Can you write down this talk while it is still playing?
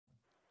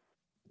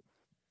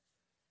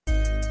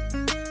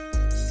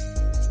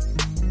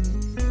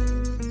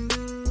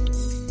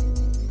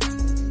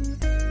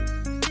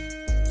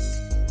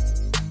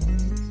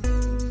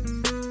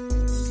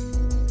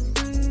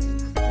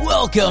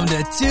Welcome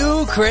to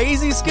Two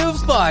Crazy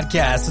Scoops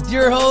Podcast with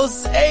your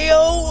hosts,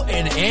 Ayo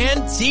and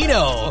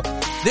Antino.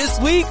 This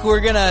week, we're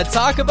gonna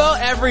talk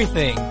about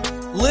everything.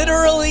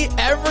 Literally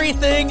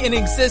everything in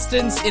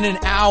existence in an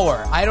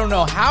hour. I don't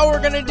know how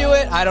we're gonna do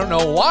it. I don't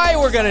know why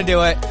we're gonna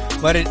do it,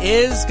 but it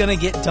is gonna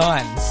get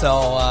done.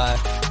 So,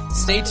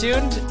 stay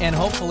tuned and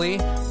hopefully,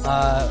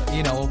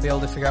 we'll be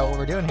able to figure out what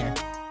we're doing here.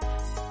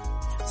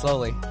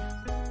 Slowly,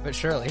 but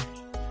surely.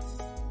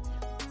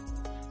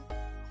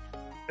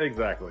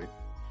 Exactly.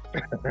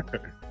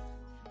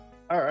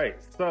 All right.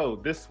 So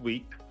this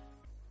week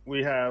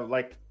we have,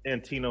 like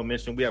Antino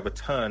mentioned, we have a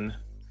ton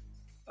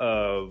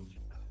of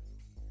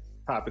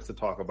topics to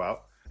talk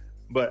about.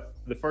 But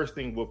the first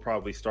thing we'll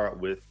probably start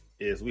with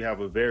is we have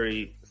a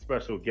very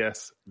special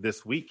guest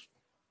this week.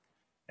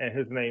 And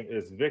his name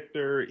is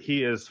Victor.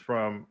 He is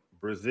from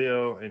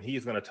Brazil, and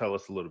he's going to tell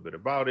us a little bit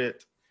about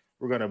it.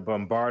 We're going to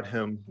bombard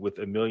him with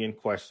a million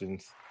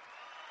questions,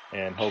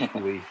 and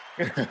hopefully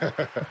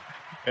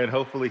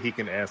he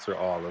can answer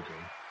all of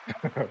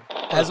them.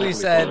 As we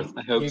said,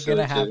 you're going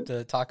to have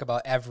to talk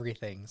about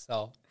everything.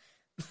 So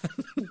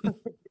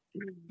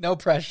no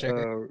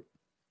pressure.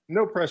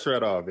 No pressure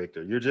at all,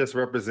 Victor. You're just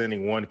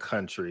representing one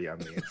country. I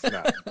mean,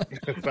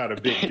 it's not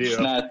a big deal. It's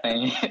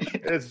nothing.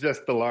 It's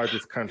just the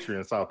largest country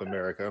in South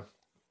America.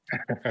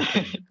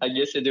 I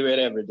guess I do it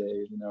every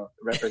day,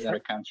 represent a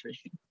country.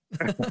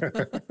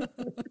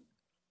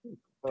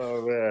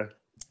 Oh, man.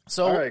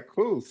 So, all right,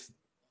 cool.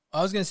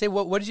 I was going to say,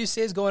 what did you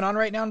say is going on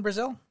right now in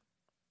Brazil?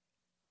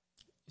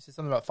 You said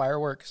something about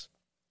fireworks.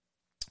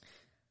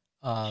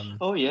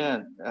 Oh, yeah.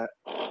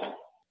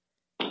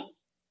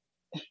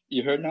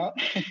 You heard now?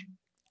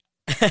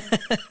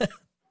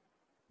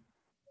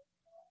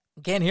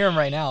 Can't hear him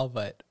right now,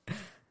 but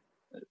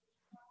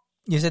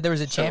you said there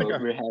was a champion. So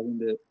we're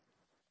having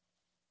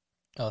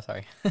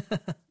sorry.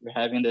 We're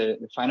having the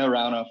final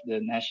round of the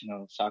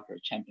National Soccer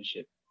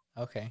Championship.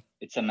 Okay.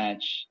 It's a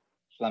match,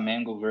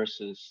 Flamengo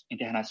versus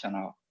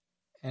Internacional.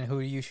 And who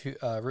are you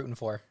rooting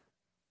for?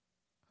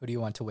 Who do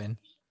you want to win?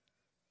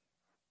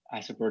 I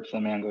support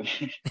Flamengo.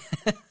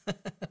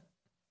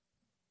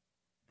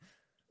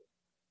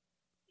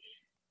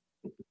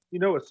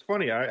 It's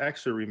funny. I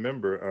actually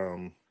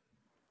remember.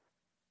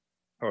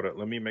 Hold on.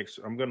 Let me make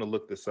sure. I'm going to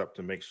look this up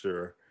to make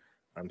sure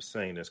I'm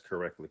saying this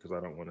correctly because I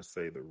don't want to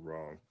say the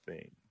wrong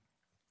thing.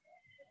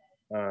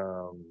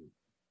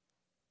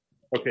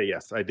 Okay.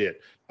 Yes, I did.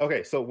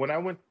 Okay. So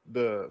when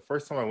the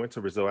first time I went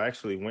to Brazil, I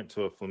actually went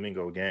to a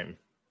Flamengo game.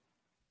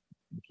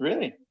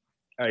 Really?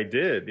 I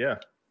did. Yeah.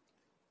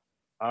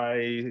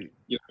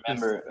 You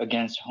remember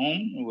against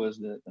whom was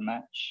the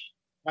match?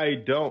 I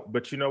don't,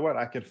 but you know what?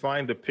 I can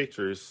find the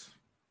pictures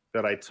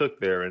that I took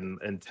there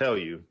and tell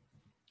you.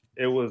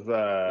 It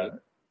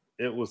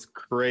was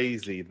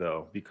crazy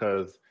though,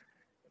 because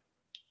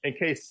in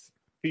case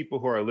people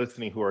who are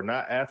listening who are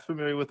not as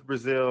familiar with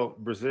Brazil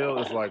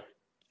is like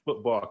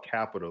football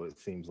capital, it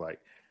seems like.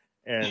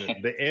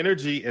 And the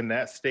energy in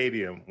that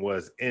stadium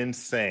was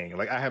insane.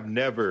 Like I have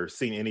never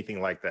seen anything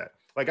like that.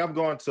 Like I've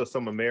gone to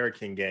some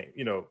American game,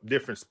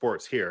 different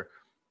sports here,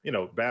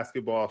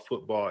 basketball,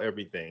 football,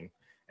 everything.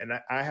 And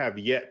I have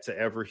yet to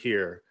ever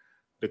hear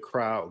the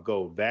crowd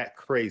go that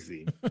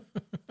crazy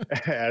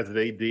as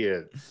they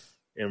did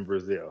in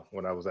Brazil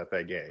when I was at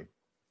that game.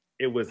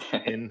 It was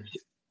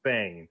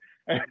insane.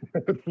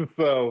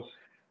 So,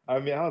 I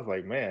mean, I was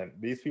like, man,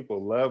 these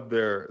people love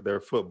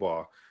their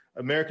football.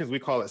 Americans, we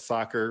call it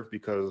soccer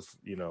because,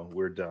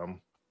 we're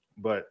dumb,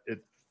 but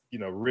it's,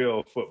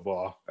 real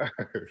football.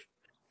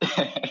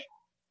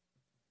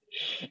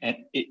 And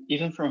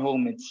even from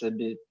home, it's a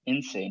bit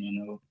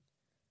insane,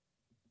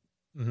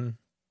 Mm-hmm.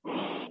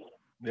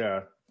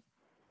 Yeah,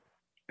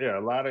 a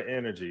lot of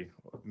energy,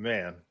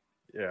 man.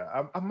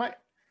 Yeah, I might,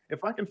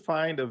 if I can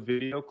find a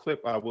video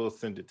clip, I will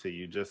send it to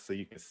you just so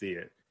you can see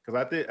it.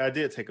 Because I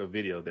did take a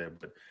video there,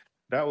 but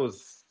that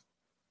was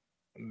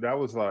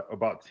like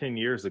about 10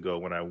 years ago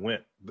when I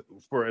went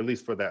for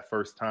that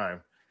first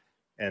time,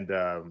 and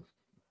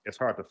it's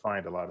hard to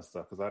find a lot of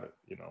stuff because I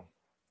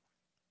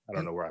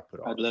don't know where I put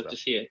all. I'd love to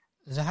see it.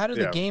 So how do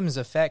the games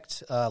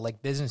affect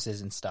like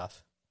businesses and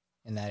stuff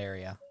in that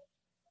area?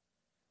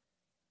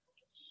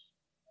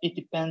 It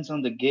depends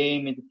on the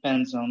game. It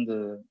depends on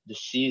the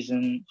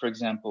season. For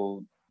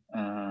example,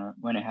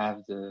 when I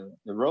have the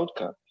World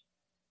Cup,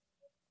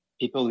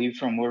 people leave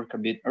from work a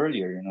bit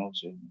earlier,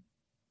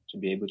 to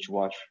be able to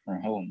watch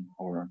from home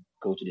or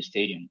go to the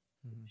stadium,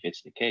 if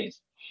it's the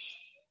case.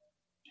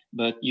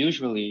 But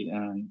usually,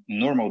 in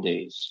normal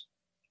days,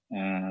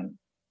 the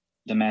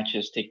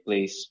matches take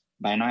place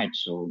by night,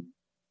 so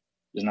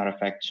it does not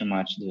affect too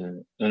much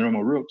the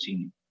normal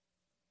routine.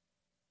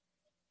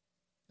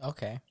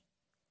 Okay.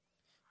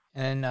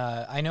 And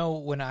I know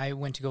when I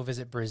went to go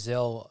visit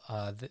Brazil,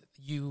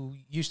 you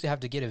used to have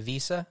to get a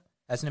visa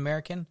as an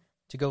American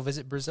to go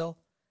visit Brazil.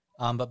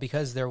 But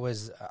because there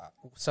was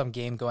some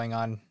game going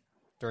on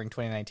during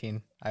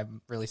 2019,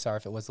 I'm really sorry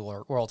if it was the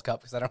World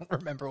Cup because I don't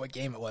remember what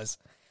game it was.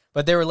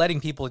 But they were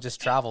letting people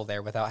just travel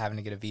there without having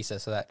to get a visa,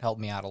 so that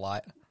helped me out a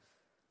lot.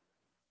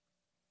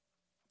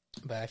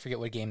 But I forget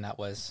what game that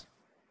was.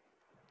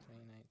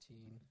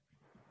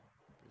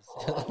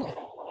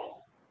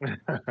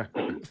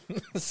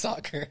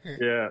 Soccer.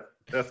 Yeah,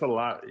 that's a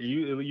lot.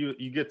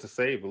 You get to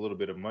save a little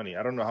bit of money.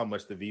 I don't know how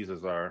much the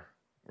visas are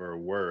or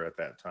were at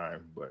that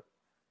time, but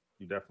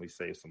you definitely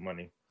save some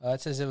money.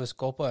 It says it was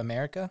Copa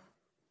America,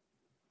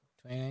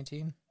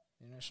 2019,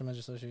 International Men's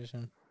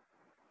Association.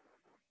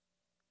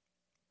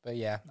 But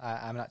yeah,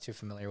 I'm not too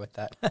familiar with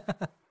that.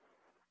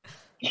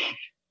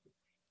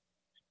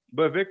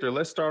 But Victor,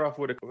 let's start off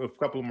with a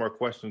couple more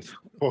questions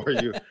for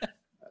you.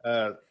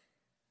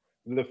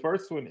 The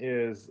first one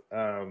is,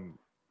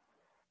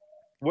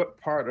 what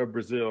part of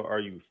Brazil are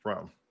you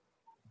from?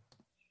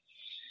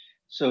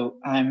 So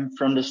I'm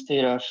from the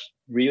state of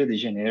Rio de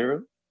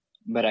Janeiro,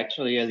 but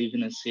actually I live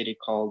in a city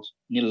called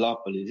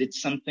Nilópolis.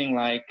 It's something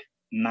like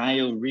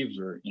Nile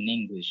River in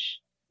English,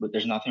 but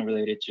there's nothing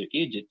related to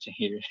Egypt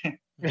here.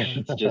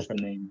 It's just the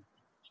name.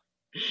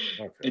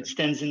 Okay. It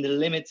stands in the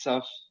limits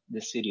of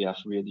the city of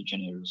Rio de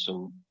Janeiro,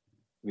 so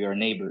we are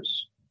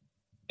neighbors.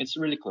 It's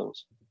really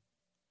close.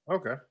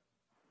 Okay.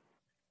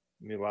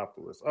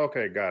 Nilópolis.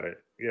 Okay, got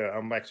it. Yeah,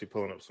 I'm actually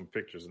pulling up some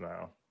pictures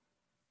now.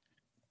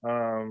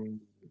 All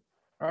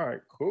right,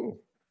 cool.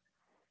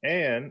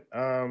 And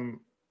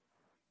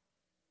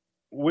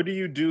what do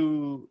you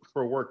do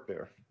for work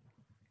there?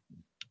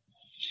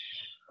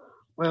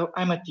 Well,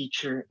 I'm a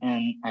teacher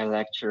and I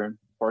lecture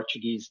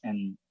Portuguese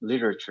and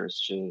literature,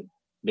 so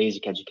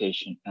basic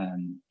education.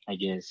 I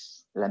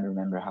guess, let me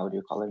remember, how do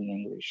you call it in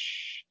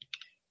English?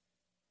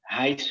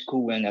 High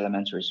school and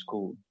elementary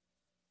school.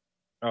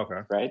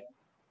 Okay. Right?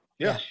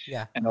 Yeah.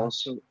 And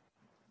also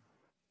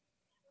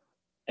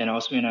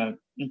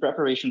in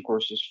preparation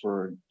courses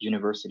for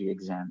university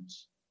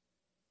exams.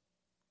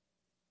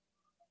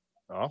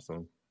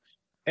 Awesome.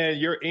 And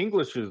your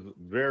English is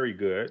very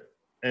good.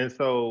 And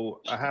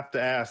so I have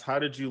to ask, how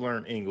did you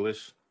learn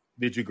English?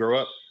 Did you grow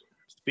up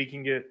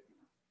speaking it,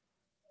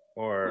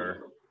 or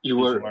you did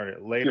you learn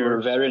it later? You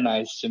were very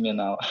nice to me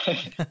now.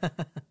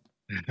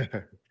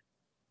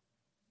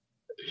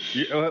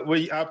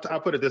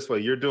 I'll put it this way.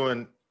 You're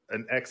doing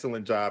an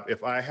excellent job.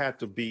 If I had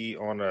to be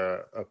on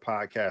a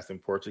podcast in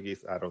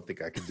Portuguese, I don't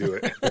think I could do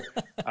it.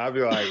 I'd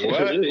be like,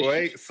 what?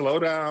 Wait, slow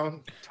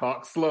down.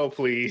 Talk slow,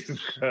 please.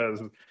 Because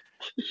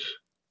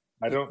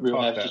I don't we'll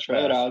talk have that to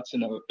try fast. it out to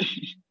know.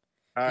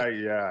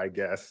 I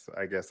guess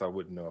I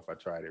wouldn't know if I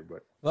tried it,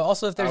 but well,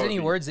 also if there's any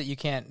words that you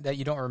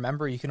don't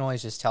remember, you can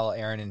always just tell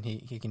Aaron, and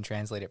he can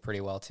translate it pretty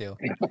well too.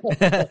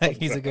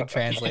 He's a good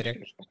translator.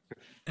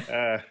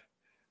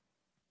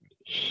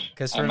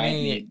 Because for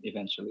me,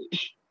 eventually.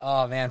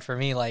 Oh man, for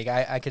me, like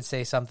I could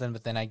say something,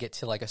 but then I get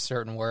to like a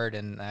certain word,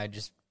 and I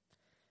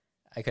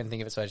couldn't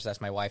think of it, so I just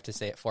asked my wife to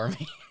say it for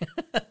me.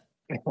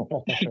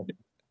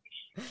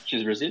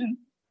 She's Brazilian?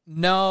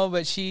 No,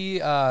 but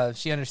she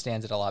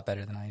understands it a lot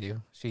better than I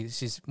do.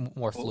 She's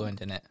more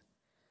fluent in it.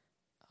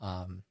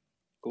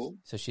 Cool.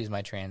 So she's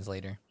my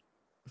translator.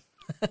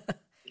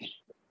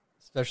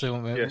 Especially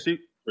when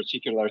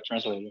particular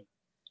translator.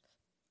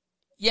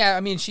 Yeah,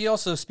 I mean, she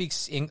also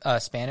speaks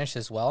Spanish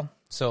as well.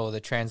 So the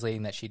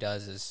translating that she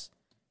does is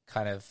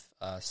kind of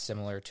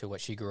similar to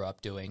what she grew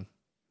up doing.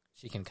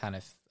 She can kind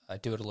of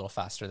do it a little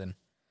faster than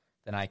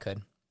I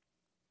could.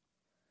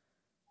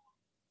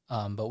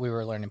 But we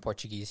were learning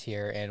Portuguese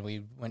here, and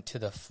we went to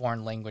the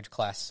foreign language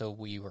class, so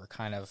we were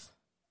kind of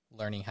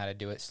learning how to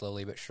do it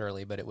slowly but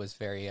surely, but it was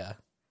very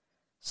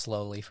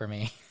slowly for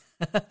me.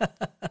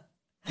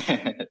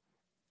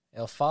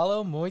 Eu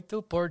falo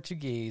muito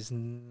Português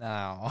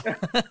now.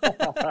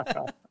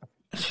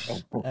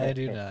 I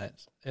do not.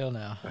 Oh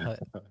no.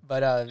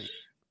 But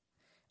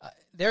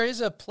there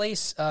is a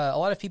place. A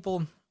lot of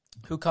people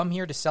who come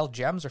here to sell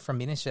gems are from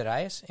Minas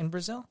Gerais in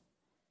Brazil.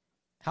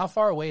 How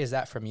far away is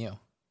that from you?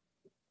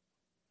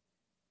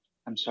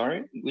 I'm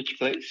sorry, which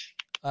place?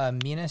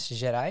 Minas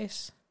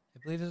Gerais, I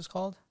believe it was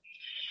called.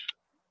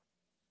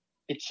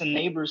 It's a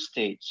neighbor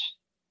state.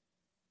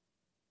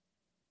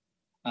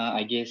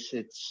 I guess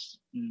it's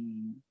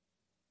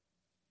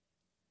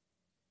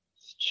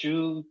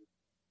 2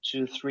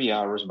 to 3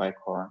 hours by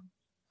car.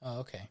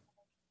 Oh, okay.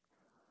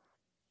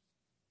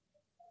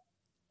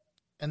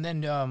 And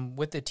then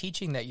with the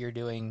teaching that you're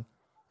doing,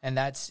 and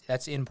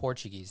that's in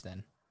Portuguese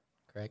then,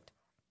 correct?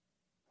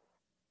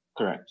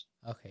 Correct.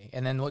 Okay.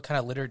 And then what kind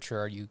of literature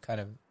are you kind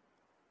of,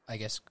 I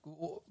guess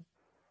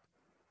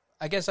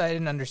I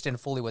didn't understand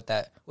fully what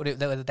that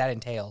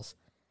entails.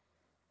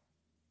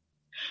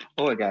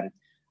 Oh, I got it.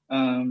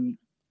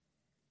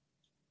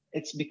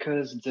 It's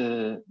because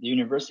the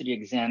university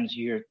exams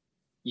here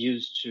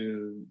used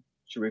to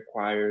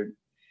require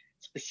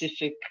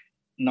specific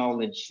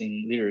knowledge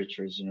in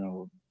literatures,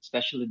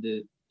 especially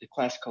the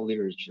classical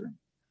literature.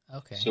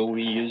 Okay. So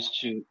we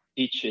used to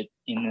teach it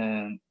in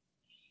a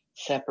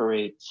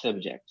separate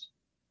subject.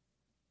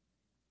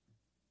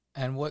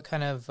 And what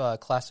kind of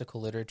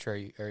classical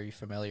literature are you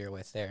familiar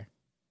with there?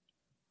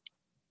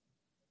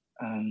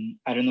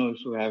 I don't know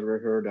if you ever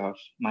heard of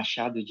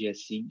Machado de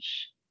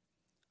Assis.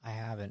 I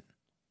haven't.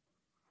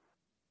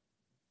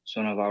 It's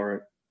one of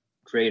our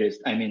greatest,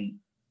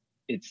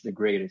 it's the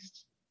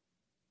greatest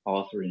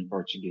author in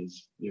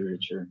Portuguese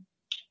literature.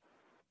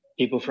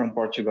 people from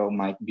Portugal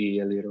might be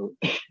a little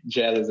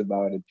jealous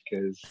about it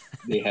because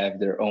they have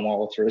their own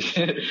authors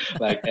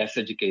like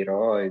Essa de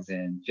Queiroz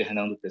and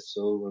Fernando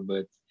Pessoa.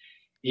 But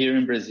here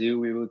in Brazil,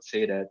 we would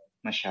say that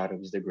Machado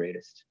is the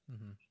greatest.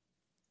 Mm-hmm.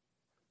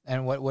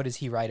 And what does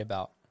he write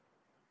about?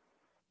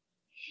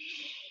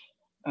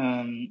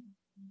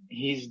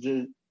 He's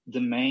the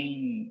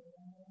main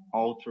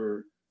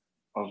author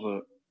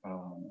of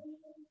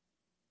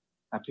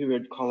a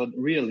period called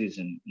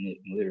realism in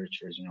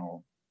literature, you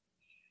know.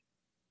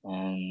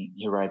 And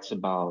he writes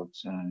about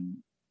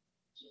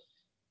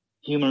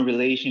human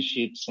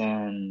relationships,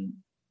 and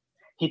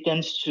he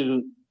tends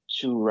to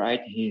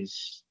write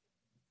his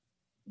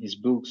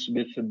books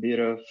with a bit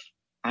of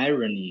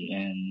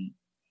irony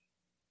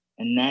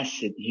and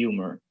acid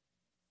humor.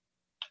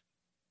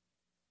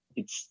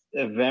 It's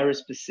a very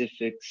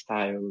specific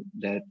style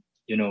that,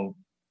 you know,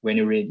 when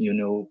you read, you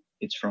know,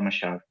 it's from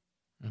Machado.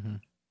 Mm-hmm.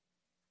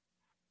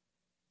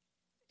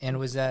 And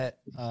was that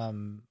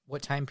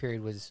what time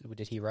period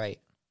did he write?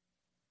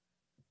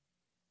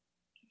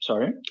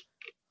 Sorry?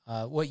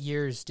 What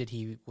years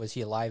was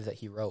he alive that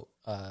he wrote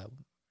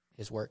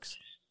his works?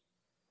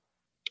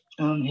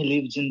 He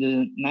lived in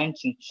the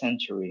 19th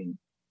century.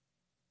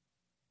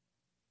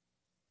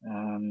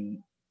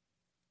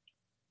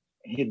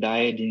 He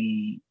died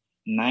in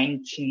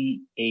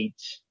 1908,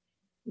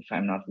 if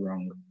I'm not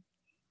wrong.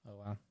 Oh,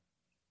 wow.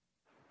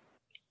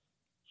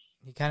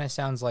 He kind of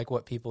sounds like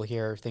what people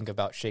here think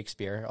about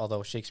Shakespeare,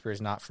 although Shakespeare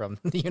is not from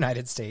the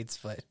United States,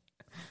 but...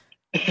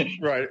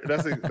 Right.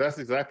 That's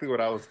exactly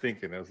what I was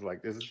thinking. It was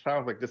like, it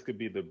sounds like this could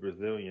be the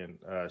Brazilian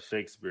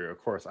Shakespeare.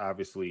 Of course,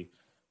 obviously,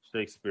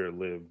 Shakespeare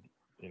lived,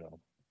 you know,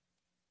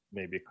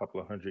 maybe a couple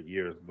of 100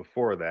 years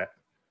before that.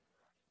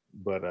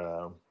 But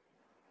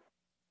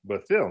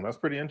still, that's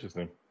pretty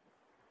interesting.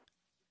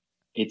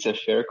 It's a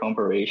fair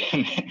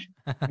comparison.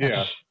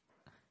 Yeah.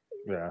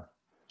 Yeah.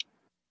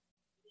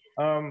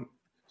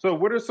 So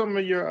what are some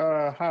of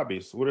your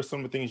hobbies? What are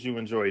some of the things you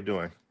enjoy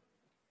doing?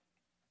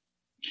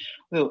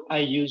 Well, I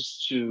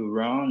used to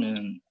run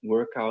and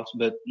work out,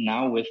 but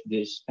now with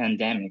this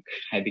pandemic,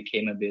 I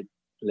became a bit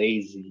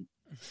lazy.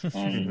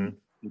 And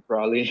you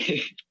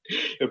probably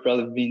you've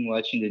probably been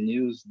watching the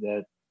news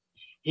that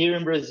here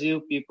in Brazil,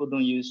 people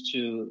don't used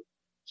to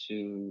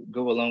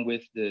go along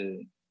with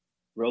the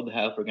World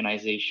Health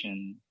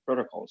Organization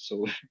protocols.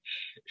 So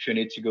if you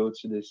need to go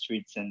to the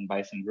streets and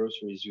buy some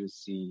groceries, you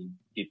see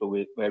people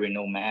wearing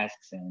no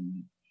masks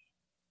and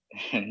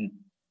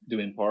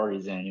doing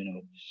parties, and you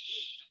know.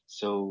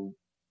 So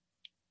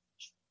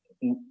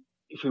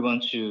if we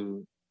want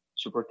to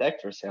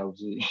protect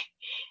ourselves,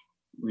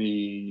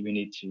 we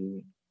need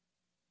to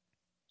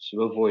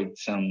avoid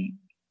some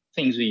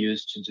things we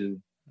used to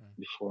do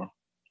before,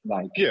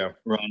 like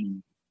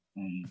running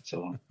and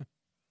so on.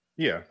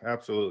 Yeah,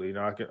 absolutely.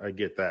 No, I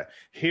get that.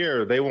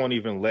 Here, they won't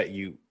even let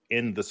you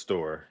in the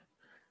store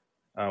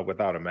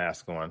without a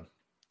mask on.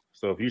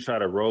 So if you try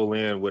to roll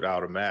in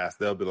without a mask,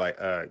 they'll be like,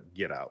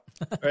 get out.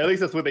 Or at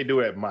least that's what they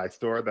do at my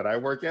store that I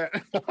work at.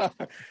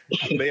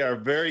 They are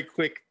very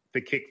quick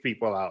to kick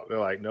people out. They're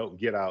like, no,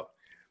 get out.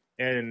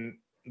 And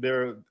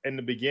in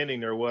the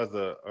beginning, there was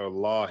a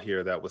law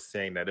here that was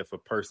saying that if a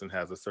person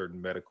has a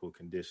certain medical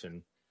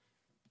condition,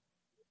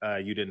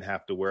 you didn't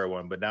have to wear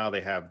one. But now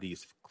they have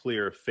these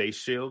clear face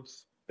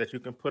shields that you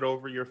can put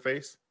over your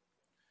face.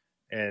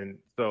 And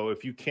so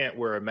if you can't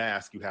wear a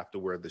mask, you have to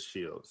wear the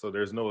shield. So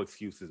there's no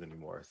excuses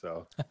anymore.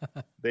 So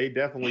they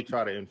definitely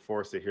try to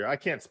enforce it here. I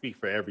can't speak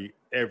for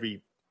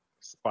every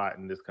spot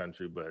in this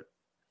country, but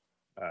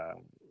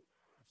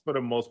for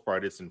the most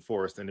part, it's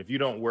enforced. And if you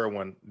don't wear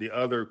one, the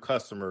other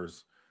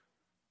customers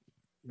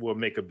will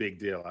make a big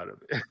deal out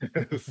of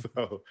it.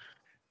 So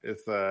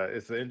it's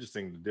an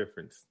interesting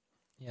difference.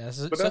 Yeah,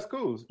 but that's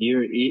cool.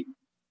 Here,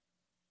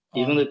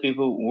 even the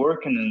people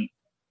working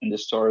in the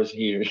stores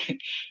here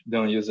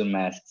don't use a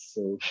mask.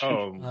 So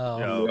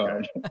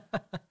okay.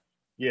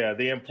 Yeah,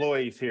 the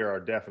employees here are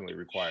definitely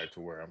required to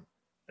wear them.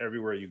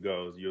 Everywhere you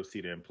go, you'll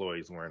see the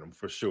employees wearing them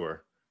for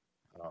sure.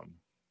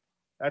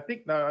 I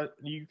think now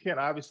you can't,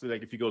 obviously,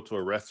 like if you go to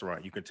a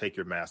restaurant, you can take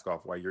your mask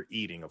off while you're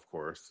eating, of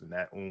course,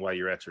 and while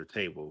you're at your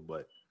table.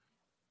 But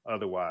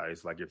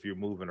otherwise, like if you're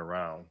moving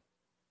around,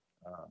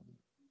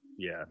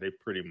 they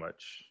pretty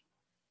much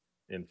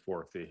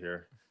enforce it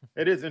here.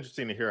 It is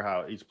interesting to hear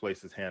how each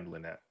place is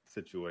handling that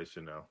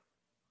situation,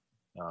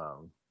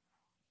 though.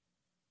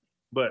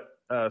 But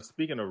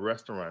speaking of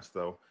restaurants,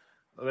 though,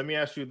 let me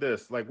ask you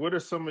this: like, what are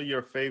some of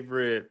your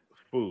favorite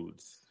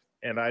foods?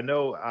 And I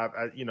know,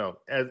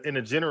 as in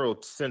a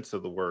general sense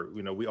of the word,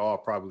 we all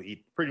probably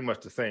eat pretty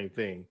much the same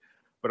thing.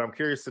 But I'm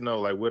curious to know,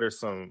 like, what are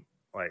some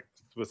like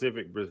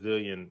specific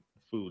Brazilian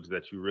foods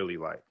that you really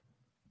like?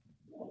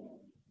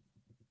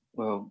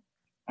 Well,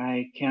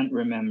 I can't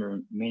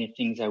remember many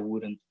things I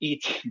wouldn't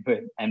eat, but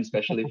I'm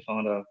especially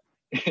fond of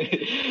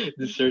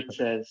dessert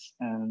says,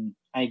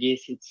 I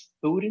guess it's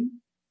pudding.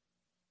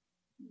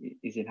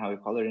 Is it how you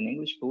call it in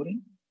English,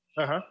 pudding?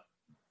 Uh-huh.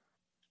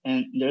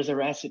 And there's a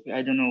recipe,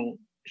 I don't know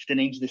if the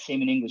name's the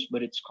same in English,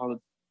 but it's called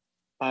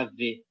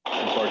pavê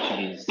in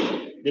Portuguese.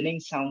 the name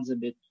sounds a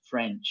bit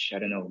French. I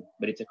don't know,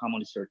 but it's a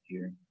commonly served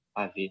here.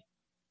 Pave.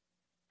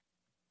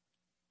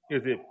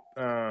 Is it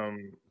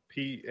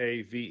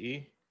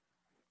Pave?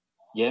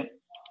 Yeah.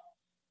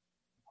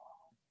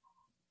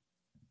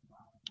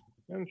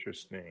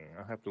 Interesting.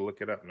 I'll have to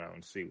look it up now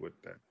and see what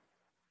that.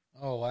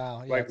 Oh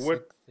wow, yeah, Like it's what?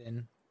 like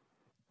thin.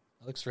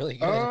 It looks really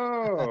good.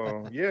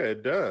 Oh, yeah,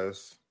 it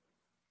does.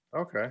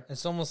 Okay.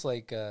 It's almost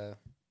like is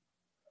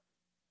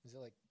it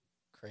like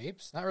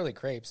crepes? Not really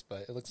crepes,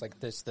 but it looks like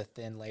this the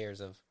thin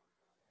layers of.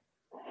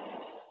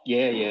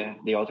 Yeah.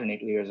 They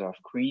alternate layers of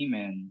cream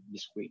and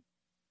biscuit.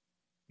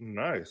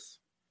 Nice.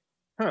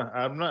 Huh.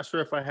 I'm not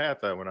sure if I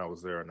had that when I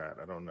was there or not.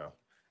 I don't know.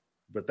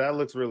 But that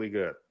looks really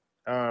good.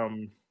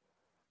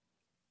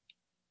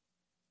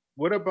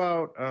 What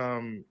about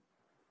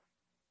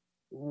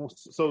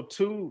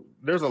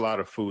there's a lot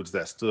of foods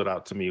that stood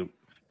out to me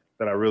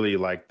that I really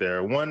like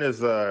there. One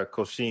is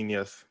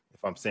coxinhas,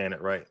 if I'm saying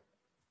it right.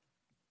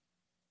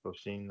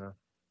 Coxina.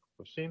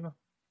 Coxinha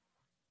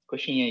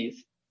é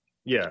isso.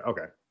 Yeah,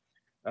 okay.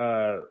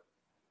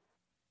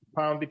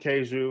 Pão de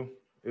queijo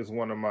is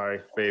one of my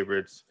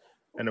favorites.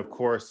 And of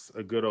course,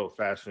 a good old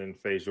fashioned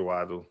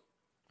feijoado.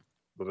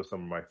 Those are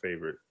some of my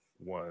favorite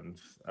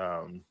ones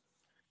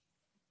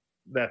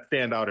that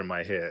stand out in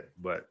my head,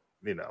 but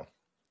you know.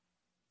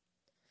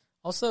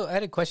 Also, I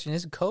had a question.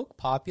 Is Coke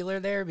popular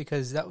there?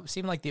 Because that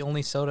seemed like the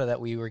only soda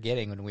that we were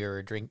getting when we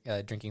were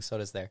drinking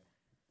sodas there.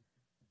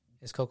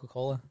 Is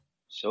Coca-Cola?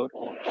 Soda.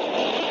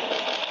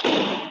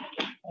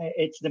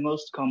 It's the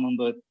most common,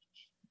 but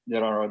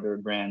there are other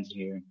brands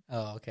here.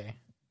 Oh, okay.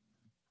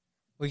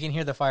 We can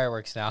hear the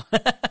fireworks now.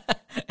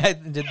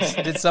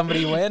 Did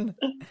somebody win?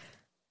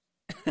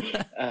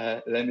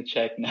 Let me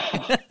check now.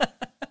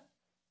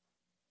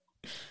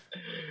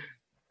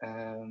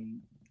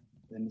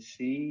 Let me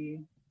see.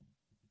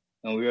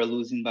 No, we are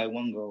losing by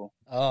 1 goal.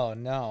 Oh,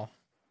 no.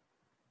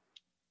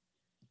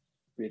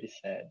 Pretty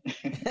sad.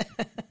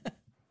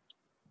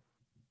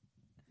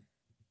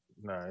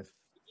 Nice.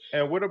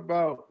 And what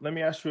about, let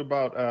me ask you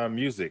about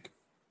music.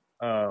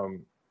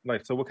 So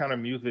what kind of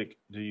music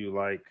do you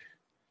like?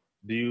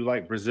 Do you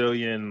like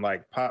Brazilian,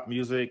 like pop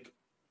music?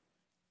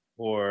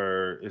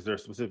 Or is there a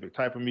specific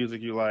type of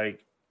music you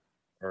like?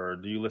 Or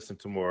do you listen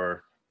to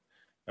more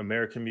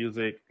American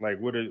music? Like,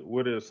 what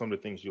are some of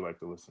the things you like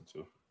to listen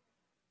to?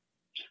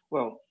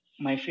 Well,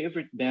 my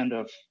favorite band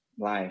of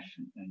life,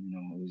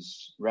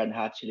 is Red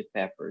Hot Chili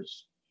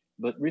Peppers.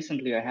 But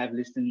recently, I have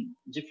listened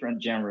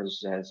different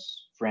genres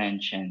as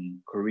French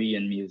and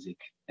Korean music.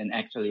 And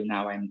actually,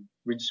 now I'm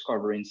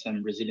rediscovering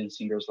some Brazilian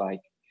singers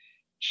like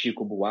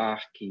Chico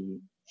Buarque,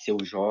 Seu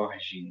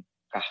Jorge,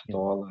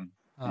 Cartola,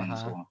 and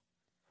so on.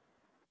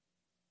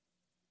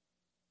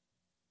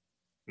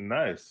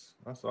 Nice.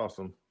 That's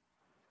awesome.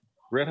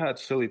 Red Hot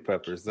Chili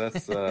Peppers.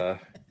 That's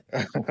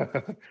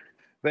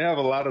they have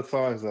a lot of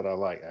songs that I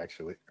like,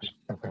 actually.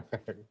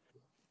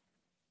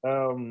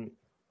 And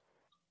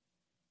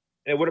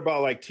what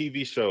about like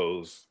TV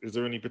shows? Is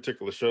there any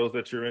particular shows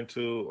that you're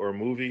into or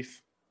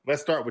movies?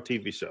 Let's start with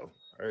TV show.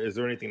 Is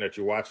there anything that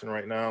you're watching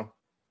right now?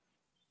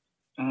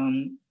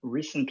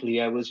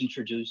 Recently, I was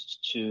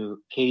introduced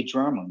to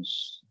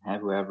K-dramas.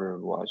 Have you ever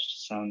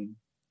watched some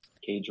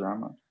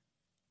K-drama?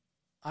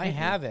 I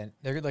haven't.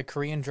 They're like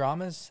Korean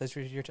dramas. That's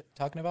what you're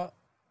talking about?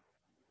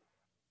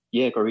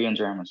 Yeah, Korean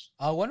dramas.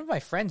 One of my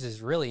friends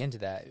is really into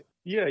that.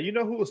 Yeah, you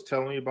know who was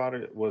telling me about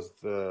it was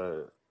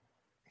the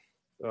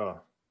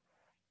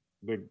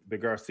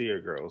Garcia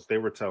girls. They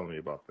were telling me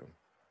about them.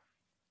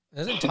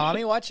 Doesn't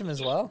Tommy watch them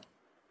as well?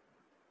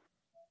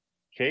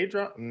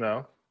 K-drama?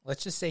 No.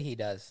 Let's just say he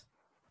does.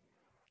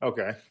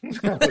 Okay.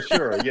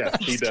 Sure. Yes,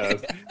 he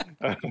does.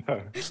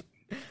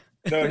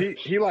 No,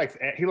 he likes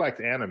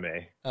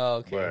anime. Oh,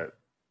 okay. But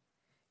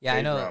yeah,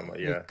 I know. Drama,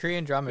 yeah.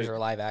 Korean dramas are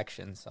live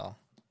action, so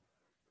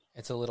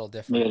it's a little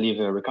different. May I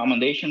leave a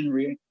recommendation,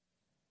 Ria?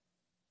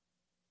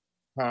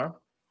 Huh?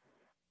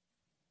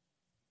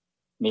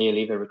 May I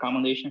leave a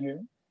recommendation here?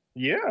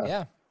 Yeah.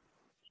 Yeah.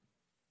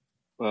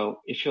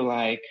 Well, if you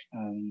like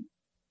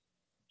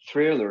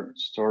thriller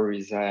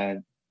stories,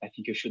 I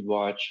think you should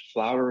watch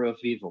Flower of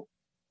Evil.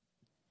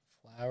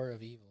 Flower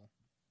of Evil.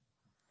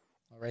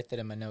 I'll write that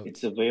in my notes.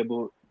 It's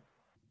available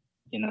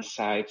in a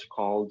site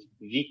called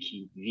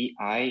Viki,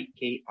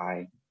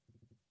 V-I-K-I.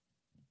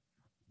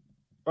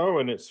 Oh,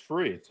 and it's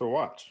free to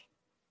watch.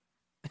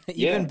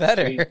 Even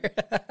better.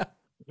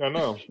 I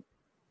know.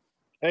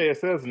 Hey, it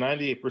says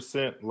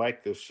 98%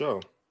 like this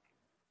show.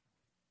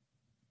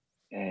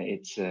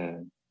 It's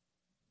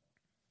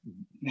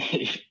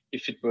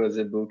if it was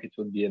a book, it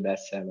would be a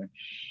bestseller.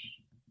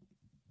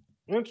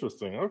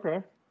 Interesting.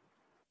 Okay.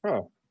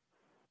 Huh.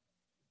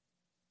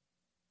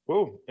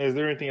 Cool. Is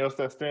there anything else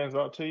that stands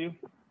out to you?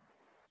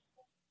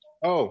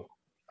 Oh,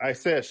 I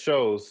said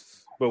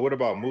shows, but what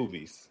about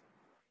movies?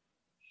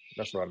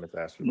 That's what I meant to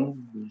ask you about.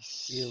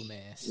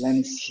 Movies. Let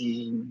me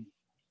see.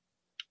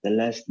 The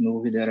last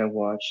movie that I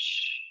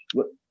watched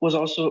was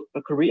also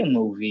a Korean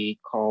movie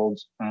called,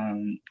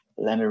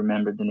 let me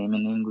remember the name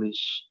in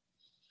English.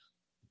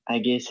 I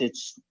guess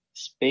it's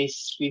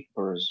Space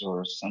Sweepers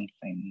or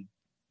something.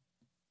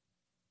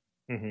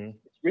 Mm-hmm.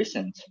 It's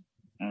recent.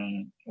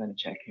 Let me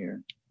check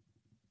here.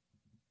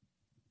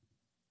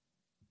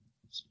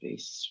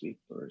 Space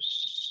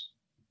Sweepers.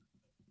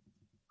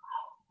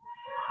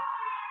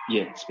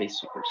 Yeah, Space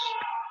Sweepers.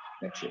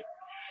 That's it.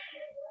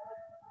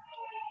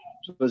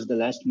 It was the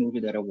last movie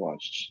that I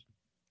watched.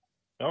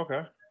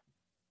 Okay.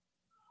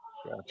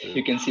 Gotcha.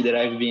 You can see that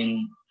I've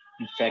been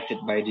infected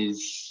by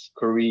this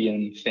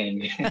Korean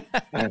thing.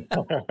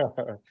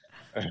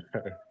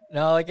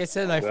 No, like I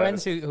said, my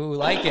friends who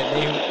like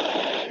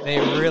it, they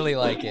really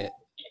like it.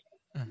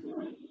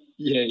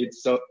 Yeah,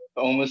 it's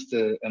almost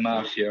a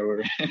mafia.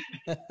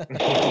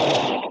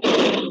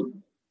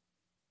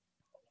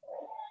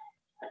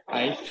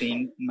 I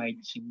think my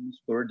team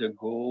scored a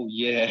goal.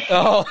 Yeah.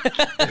 Oh.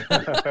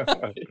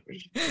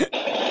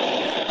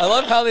 I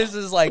love how this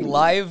is like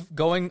live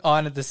going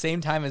on at the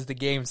same time as the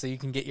game, so you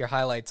can get your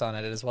highlights on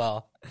it as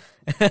well.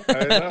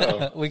 I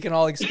know. We can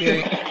all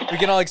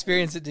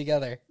experience it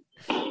together.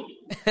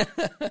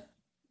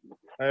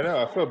 I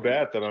know. I feel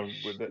bad that I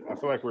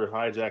feel like we're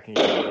hijacking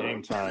your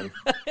game time.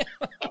 But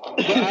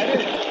I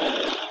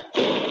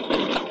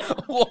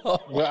didn't. Whoa.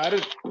 But I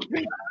didn't.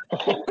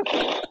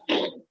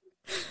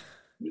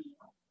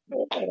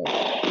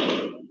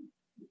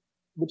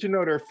 But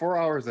they're 4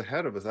 hours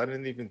ahead of us. I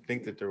didn't even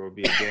think that there would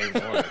be a game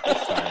on at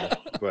this time.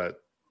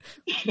 But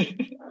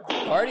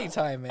party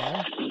time,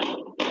 man.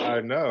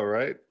 I know,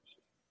 right?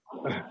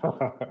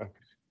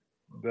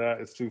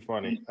 That is too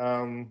funny.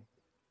 All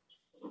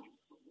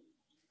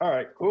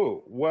right,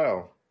 cool.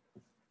 Well,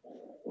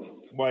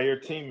 while your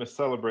team is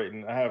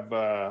celebrating, I have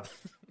I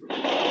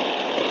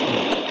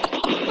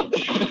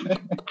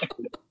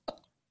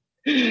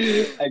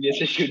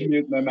guess I should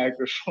mute my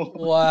microphone.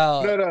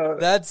 Wow. No.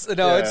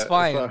 It's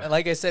fine.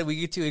 Like I said, we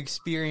get to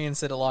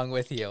experience it along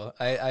with you.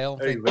 I don't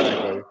think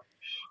exactly.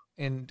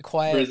 In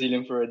quiet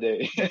Brazilian for a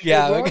day.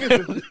 Yeah.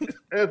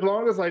 As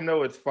long as I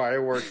know it's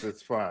fireworks,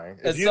 it's fine.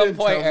 At If you some didn't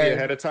point, tell me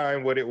ahead of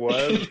time what it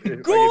was,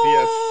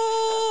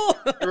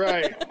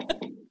 right.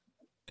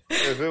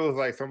 If it was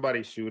like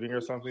somebody shooting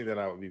or something, then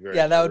I would be very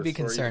that would be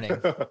concerning.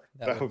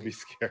 That would be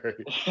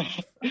scary.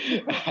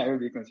 I would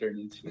be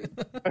concerned too.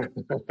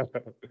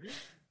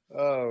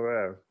 Oh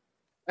man.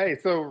 Hey,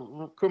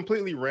 so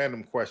completely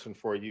random question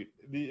for you.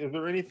 Is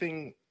there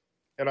anything,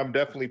 and I'm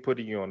definitely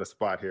putting you on the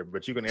spot here,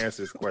 but you can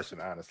answer this question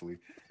honestly.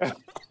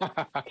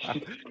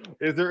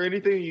 Is there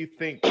anything you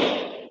think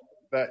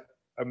that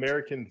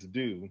Americans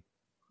do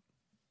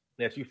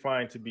that you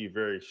find to be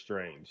very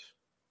strange?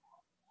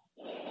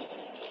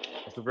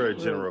 It's a very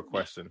general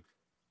question.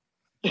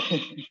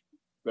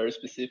 Very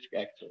specific,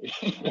 actually.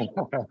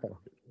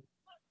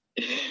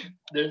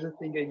 There's a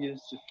thing I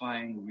used to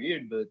find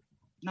weird, but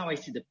now I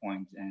see the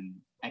point, and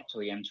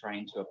actually I'm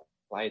trying to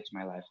apply it to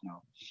my life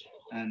now.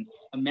 And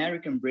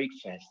American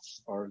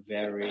breakfasts are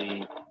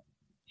very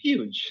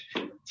huge,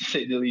 to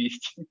say the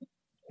least.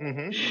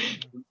 Mm-hmm.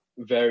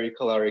 Very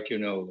caloric,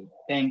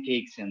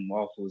 pancakes and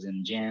waffles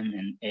and jam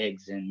and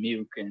eggs and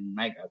milk and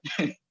my God.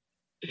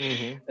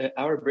 Mm-hmm.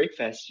 Our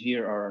breakfasts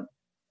here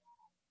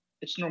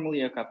it's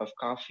normally a cup of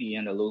coffee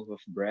and a loaf of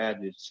bread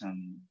with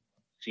some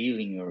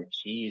filling or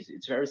cheese.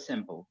 It's very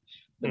simple.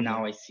 But Mm-hmm.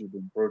 now I see the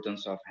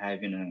importance of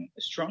having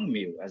a strong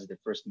meal as the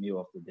first meal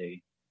of the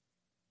day.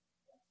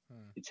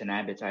 It's an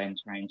habit I am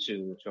trying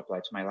to apply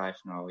to my life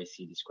now. I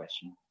see this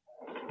question.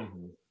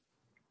 Mm-hmm.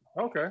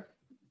 Okay.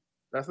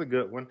 That's a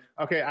good one.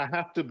 Okay, I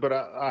have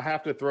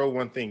to throw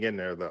one thing in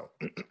there though.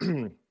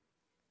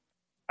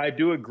 I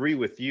do agree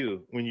with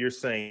you when you're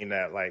saying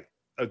that like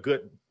a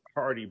good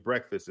hearty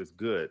breakfast is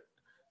good.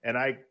 And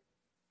I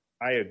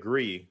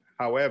agree.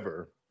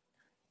 However,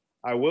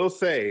 I will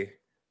say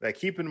that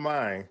keep in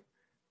mind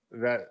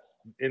that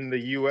in the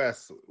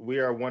US, we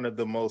are one of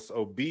the most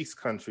obese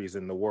countries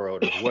in the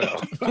world as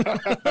well.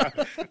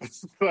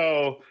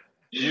 So,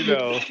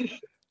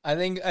 I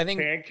think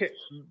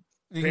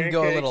you can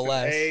go a little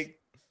less.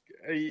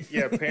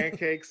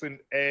 Pancakes and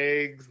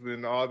eggs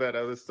and all that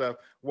other stuff.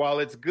 While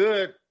it's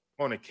good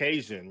on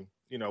occasion,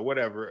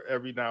 whatever,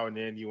 every now and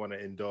then you want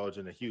to indulge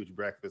in a huge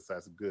breakfast,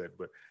 that's good.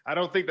 But I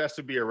don't think that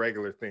should be a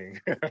regular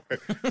thing.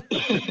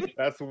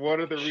 That's one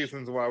of the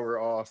reasons why we're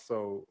all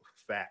so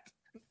fat.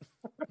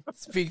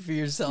 Speak for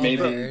yourself,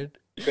 Maybe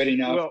cutting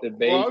off the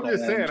bacon. Well, I'm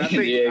just saying,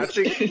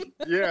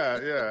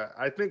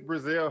 I think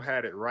Brazil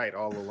had it right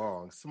all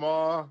along.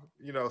 Small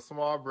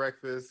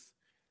breakfast,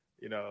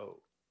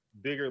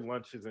 bigger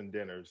lunches and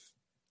dinners.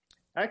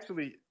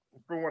 Actually,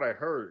 from what I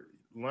heard,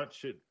 lunch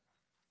should,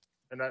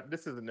 and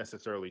this isn't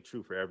necessarily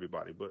true for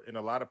everybody, but in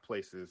a lot of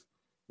places,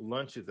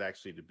 lunch is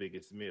actually the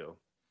biggest meal.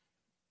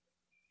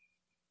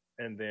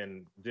 And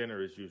then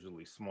dinner is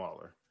usually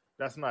smaller.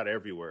 That's not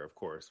everywhere, of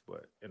course,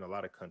 but in a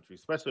lot of countries,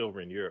 especially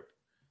over in Europe,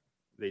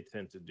 they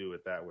tend to do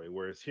it that way.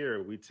 Whereas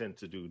here, we tend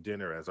to do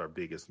dinner as our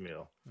biggest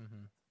meal.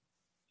 Mm-hmm.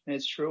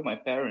 It's true. My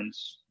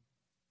parents,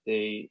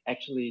 they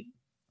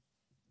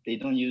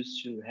don't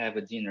used to have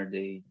a dinner.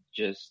 They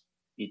just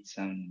eat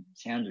some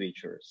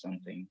sandwich or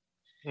something.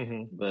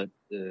 Mm-hmm. But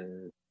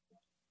the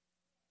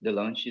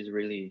lunch is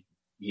really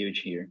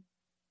huge here.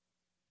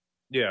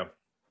 Yeah.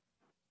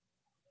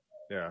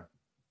 Yeah.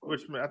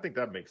 Which I think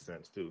that makes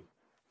sense too.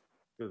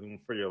 Because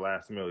for your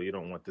last meal, you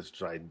don't want this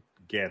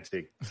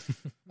gigantic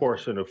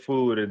portion of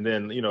food, and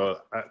then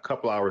a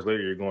couple hours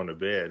later you're going to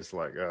bed. It's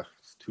like,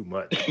 it's too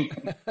much.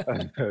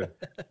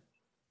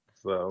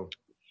 So,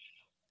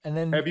 And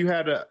then have you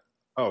had a?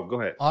 Oh, go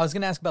ahead. I was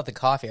going to ask about the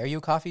coffee. Are you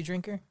a coffee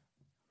drinker?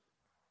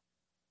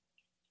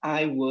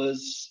 I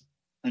was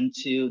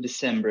until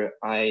December.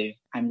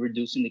 I'm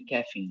reducing the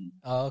caffeine.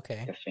 Oh,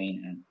 okay.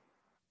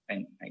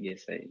 And I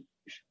guess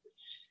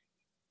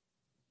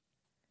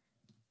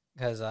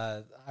Because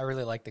I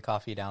really like the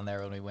coffee down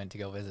there when we went to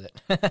go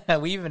visit.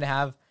 We even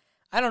have,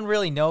 I don't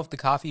really know if the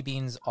coffee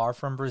beans are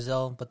from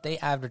Brazil, but they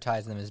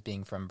advertise them as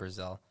being from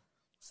Brazil.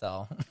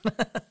 So,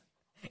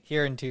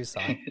 here in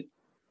Tucson.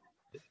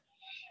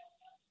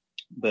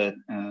 But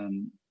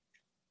I'm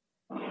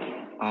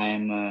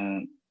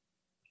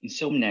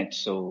insomniac,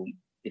 so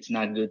it's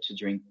not good to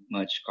drink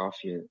much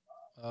coffee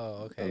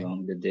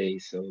along the day.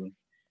 So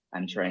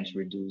I'm trying to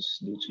reduce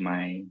due to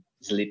my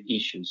sleep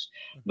issues.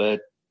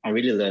 But I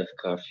really love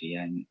coffee.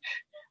 I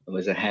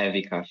was a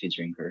heavy coffee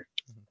drinker.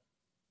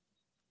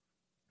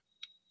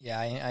 Yeah,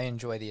 I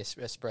enjoy the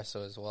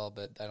espresso as well,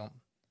 but I don't.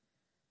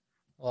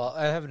 Well,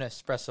 I have an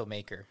espresso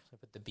maker. So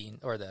put the bean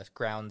or the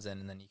grounds in,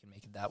 and then you can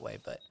make it that way.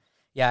 But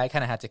yeah, I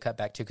kind of had to cut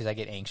back too because I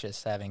get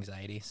anxious. I have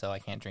anxiety, so I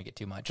can't drink it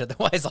too much.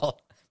 Otherwise,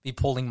 I'll be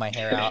pulling my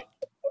hair out.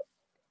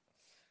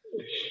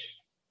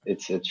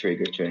 It's a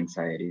trigger to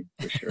anxiety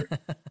for sure.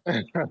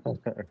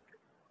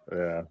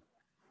 Yeah.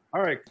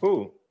 All right.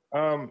 Cool.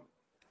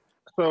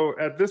 So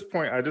at this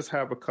point, I just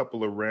have a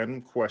couple of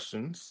random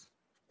questions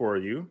for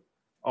you.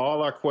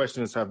 All our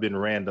questions have been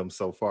random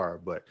so far,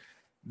 but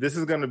this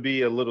is going to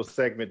be a little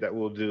segment that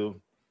we'll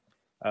do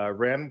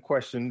random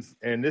questions.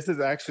 And this is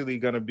actually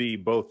going to be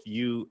both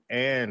you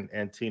and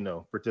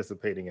Antino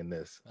participating in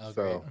this.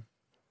 Okay.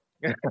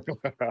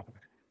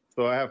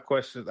 So I have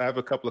questions. I have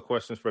a couple of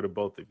questions for the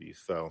both of you.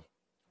 So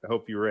I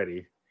hope you're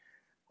ready.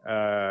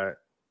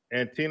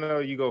 Antino,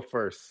 you go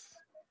first.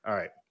 All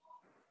right.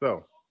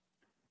 So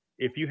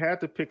if you had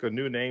to pick a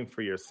new name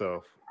for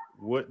yourself,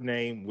 what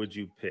name would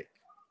you pick?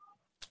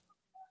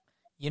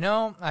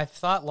 I've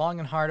thought long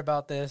and hard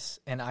about this,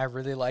 and I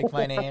really like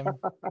my name.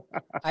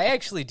 I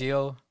actually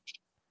do.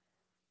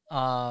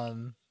 I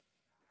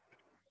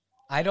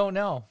don't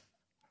know.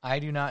 I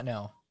do not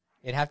know.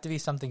 It'd have to be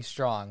something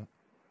strong.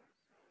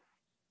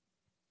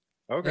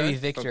 Okay. Maybe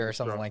Victor or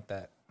something like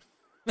that.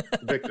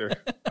 Victor.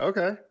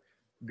 Okay.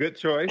 Good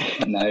choice.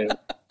 No,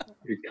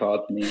 you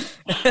caught me.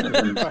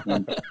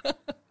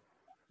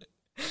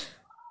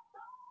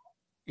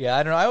 Yeah,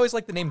 I don't know. I always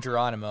like the name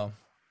Geronimo.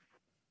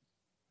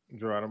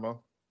 Geronimo.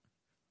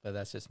 But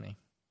that's just me.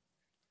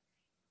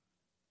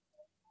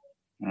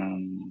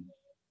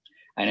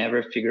 I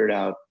never figured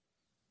out,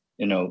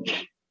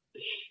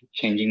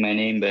 changing my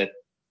name, but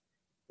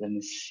let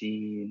me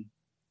see.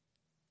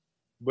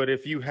 But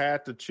if you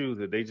had to choose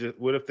it,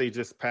 what if they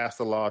just pass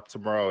a law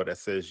tomorrow that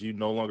says you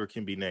no longer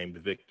can be named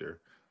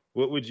Victor?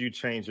 What would you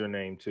change your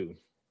name to?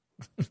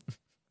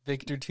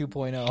 Victor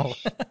 2.0.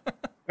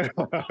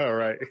 All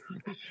right.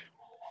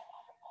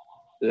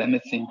 Let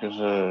me think of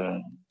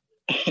a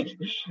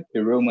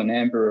Roman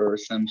emperor or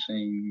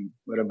something.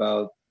 What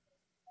about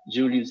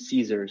Julius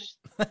Caesar's?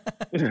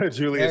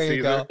 Julius there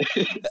you Caesar.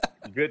 Go.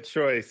 Good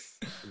choice.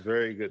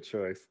 Very good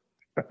choice.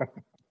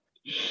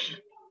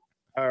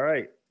 All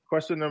right.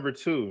 Question number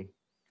 2.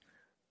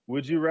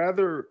 Would you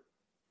rather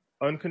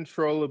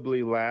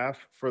uncontrollably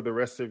laugh for the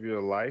rest of your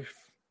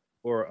life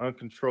or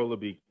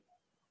uncontrollably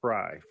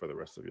cry for the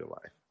rest of your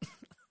life?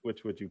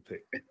 Which would you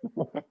pick?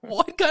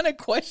 What kind of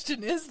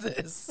question is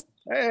this?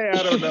 Hey,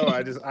 I don't know.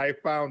 I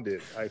found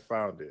it.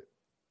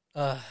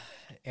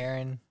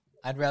 Aaron,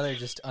 I'd rather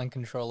just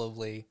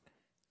uncontrollably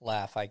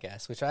laugh, I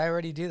guess, which I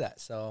already do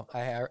that. So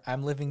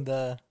I'm living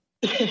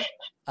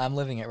I'm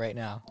living it right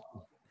now.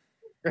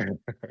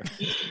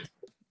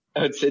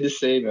 I would say the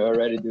same. I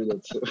already do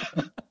that too.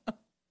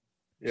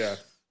 Yeah.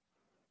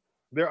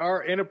 There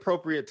are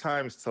inappropriate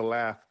times to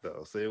laugh,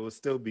 though, so it would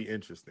still be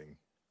interesting.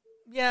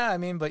 Yeah, I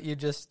mean, but you would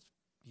just,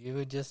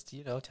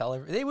 tell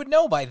everybody. They would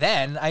know by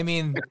then. I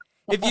mean,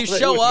 if you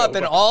show up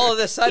and all of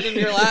a sudden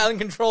you're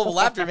uncontrollable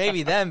laughter,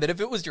 maybe then. But if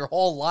it was your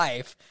whole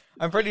life,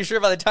 I'm pretty sure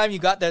by the time you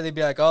got there, they'd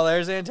be like, oh,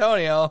 there's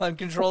Antonio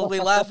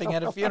uncontrollably laughing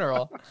at a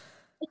funeral.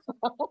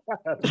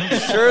 I'm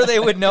sure they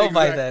would know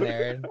by then,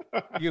 Aaron.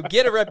 You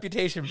get a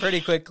reputation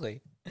pretty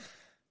quickly.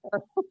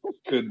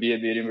 Could be a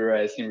bit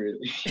embarrassing,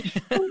 really.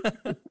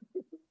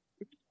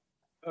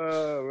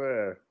 Oh,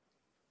 man.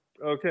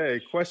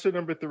 Okay, question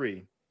number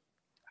 3.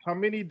 How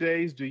many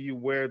days do you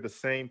wear the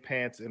same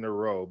pants in a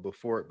row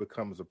before it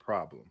becomes a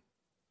problem?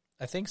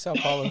 I think Sao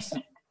Paulo's.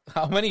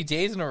 How many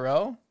days in a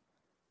row?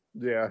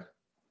 Yeah.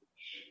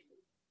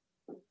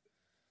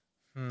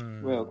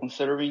 Well,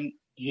 considering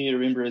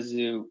here in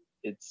Brazil,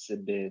 it's a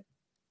bit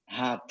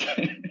hot.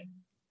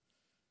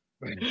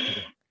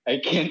 I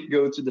can't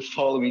go to the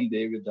following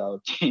day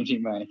without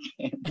changing my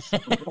pants.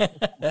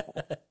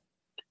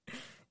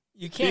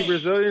 You can't.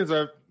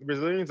 See,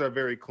 Brazilians are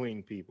very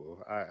clean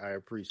people. I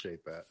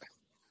appreciate that.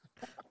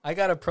 I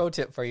got a pro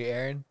tip for you,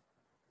 Aaron.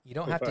 You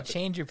don't have to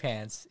change your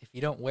pants if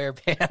you don't wear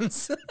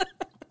pants.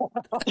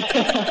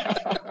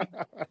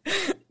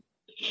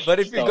 But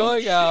if you're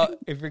going out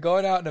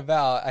and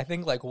about, I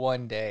think like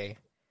one day,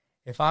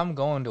 if I'm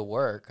going to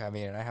work, I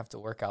mean, I have to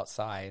work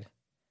outside.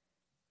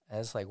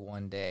 That's like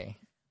one day.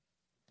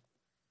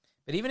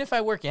 But even if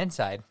I work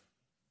inside,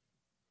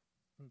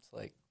 it's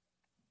like,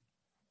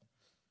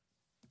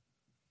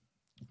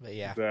 but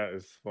yeah. That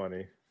is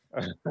funny.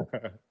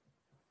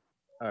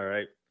 All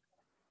right.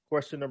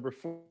 Question number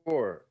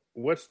 4.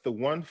 What's the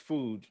one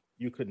food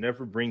you could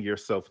never bring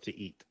yourself to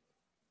eat?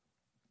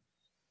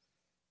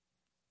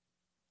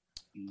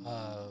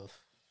 I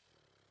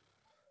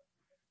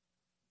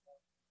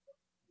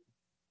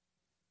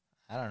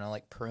don't know,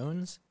 like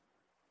prunes?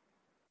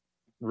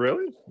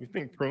 Really? You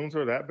think prunes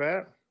are that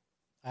bad?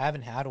 I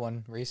haven't had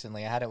one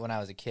recently. I had it when I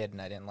was a kid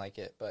and I didn't like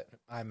it, but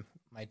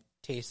my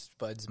taste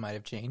buds might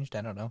have changed.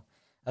 I don't know.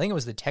 I think it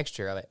was the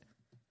texture of it.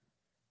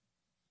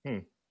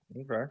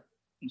 Okay.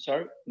 I'm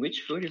sorry,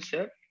 which food you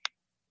said?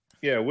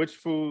 Yeah, which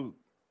food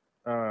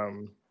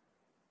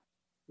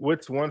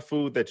what's one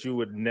food that you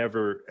would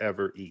never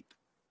ever eat?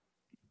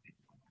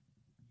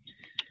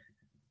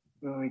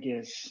 Well, I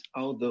guess,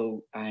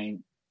 although I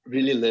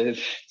really love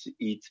to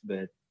eat,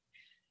 but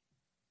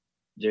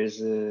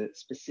there's a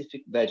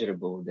specific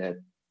vegetable that,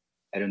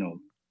 I don't know,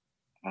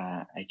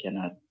 I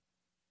cannot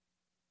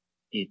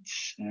eat.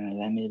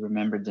 Let me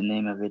remember the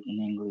name of it in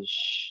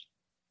English.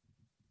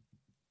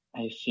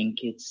 I think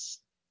it's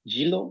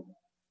Gilo.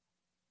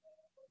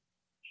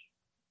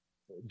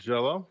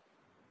 Jello?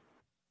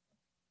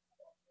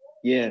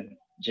 Yeah,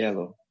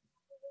 Jello.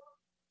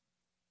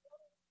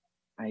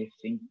 I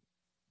think,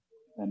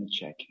 let me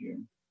check here.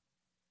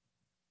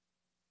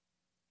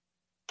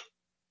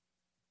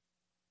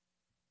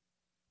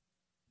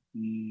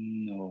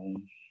 No.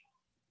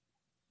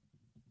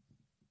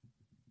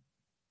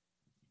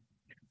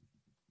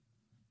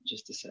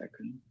 Just a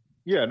second.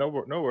 Yeah, no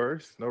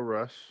worries. No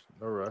rush.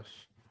 No rush.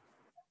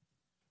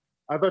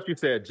 I thought you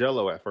said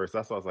Jello at first.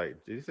 That's why I was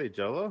like, did you say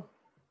Jello?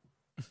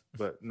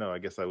 But no, I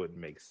guess that wouldn't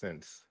make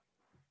sense.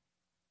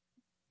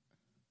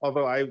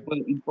 Although Well,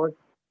 in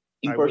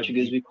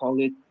Portuguese, we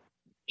call it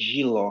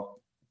Giló.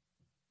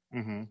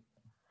 Mm-hmm.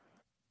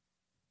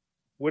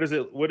 What does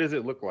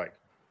it look like?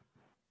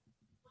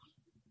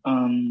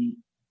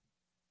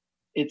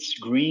 It's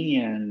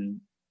green and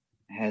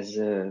has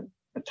a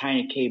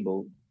tiny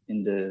cable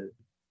in the.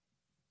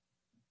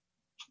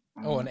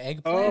 An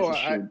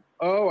eggplant.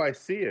 I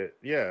see it.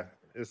 Yeah,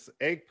 it's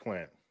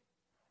eggplant.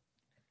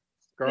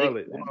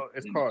 Scarlet. Eggplant. Well,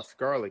 it's called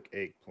scarlet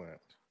eggplant.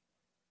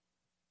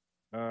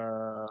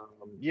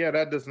 Yeah,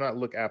 that does not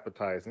look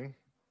appetizing.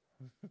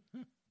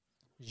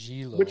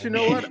 Gilo. But you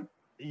know what?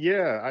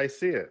 Yeah, I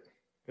see it.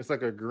 It's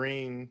like a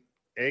green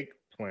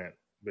eggplant,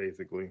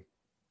 basically.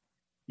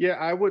 Yeah,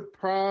 I would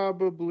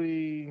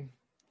probably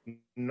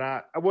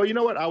not. Well, you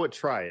know what? I would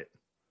try it,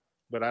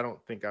 but I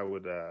don't think I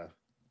would.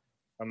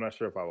 I'm not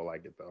sure if I would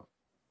like it though.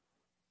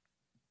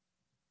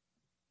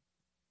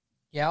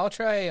 Yeah, I'll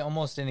try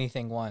almost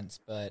anything once,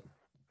 but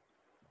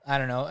I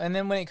don't know. And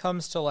then when it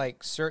comes to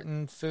like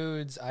certain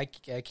foods, I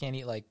can't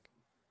eat like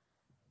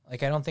I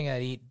don't think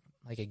I'd eat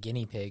like a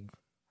guinea pig,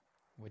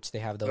 which they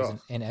have those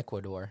in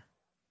Ecuador.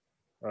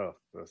 Oh,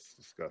 that's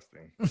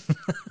disgusting.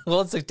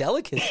 Well, it's a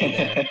delicacy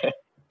there.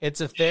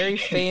 It's a very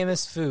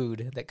famous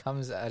food that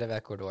comes out of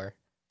Ecuador.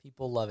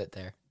 People love it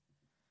there.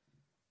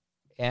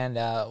 And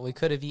we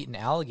could have eaten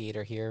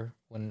alligator here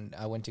when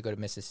I went to go to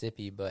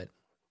Mississippi, but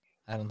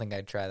I don't think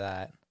I'd try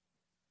that.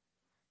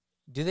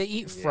 Do they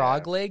eat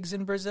frog legs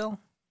in Brazil?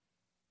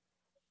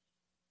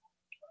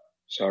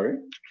 Sorry?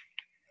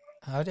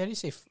 How do you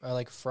say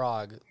like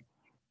frog?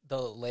 The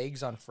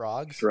legs on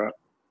frogs?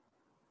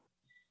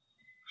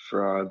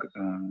 Frog,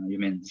 you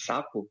mean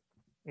sapo?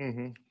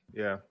 Mm-hmm.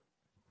 Yeah.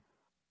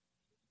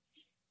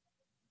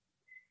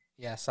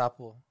 Yeah,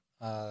 sapo.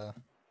 Let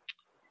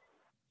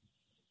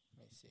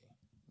me see.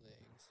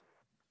 Legs.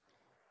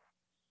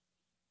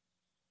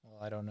 Well,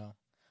 I don't know.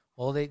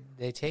 Well,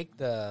 they take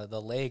the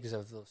legs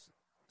of those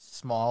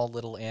small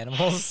little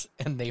animals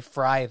and they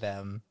fry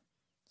them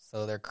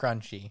so they're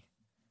crunchy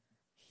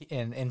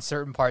in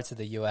certain parts of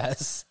the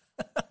US.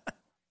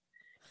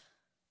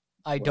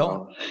 I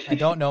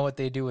don't know what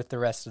they do with the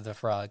rest of the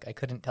frog. I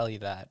couldn't tell you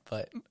that,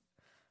 but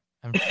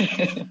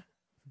it's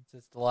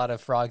just a lot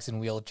of frogs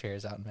in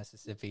wheelchairs out in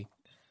Mississippi.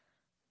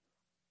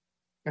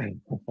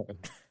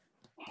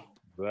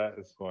 That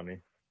is funny.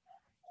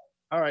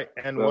 All right,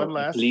 and well, one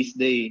last. At least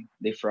they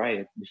fry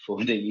it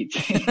before they eat.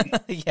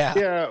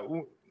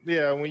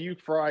 Yeah. When you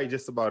fry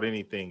just about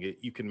anything,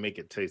 you can make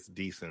it taste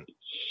decent.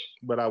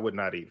 But I would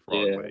not eat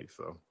frog legs.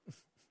 So,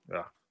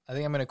 yeah. I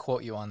think I'm going to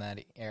quote you on that,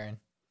 Aaron.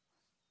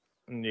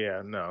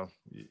 Yeah, no,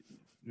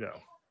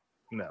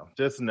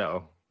 just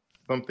no.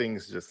 Some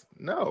things just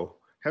no.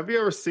 Have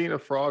you ever seen a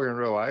frog in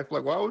real life?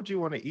 Like, why would you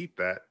want to eat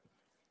that?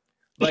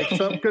 Like,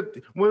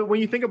 when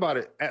you think about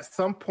it, at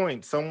some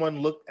point, someone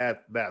looked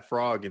at that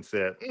frog and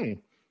said,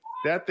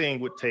 That thing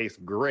would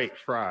taste great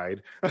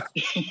fried.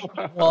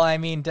 Well, I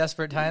mean,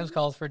 desperate times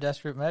calls for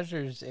desperate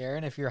measures,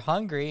 Aaron. If you're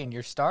hungry and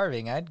you're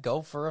starving, I'd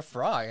go for a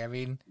frog. I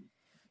mean,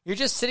 you're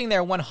just sitting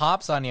there, one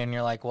hops on you, and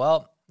you're like,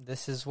 well,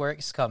 this is where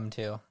it's come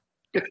to.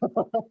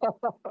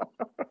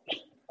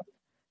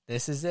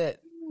 This is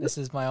it. This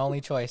is my only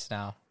choice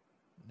now.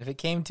 If it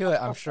came to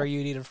it, I'm sure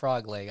you'd eat a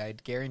frog leg. I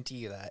guarantee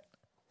you that.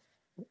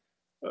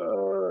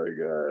 Oh, my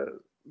God.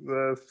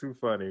 That's too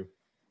funny.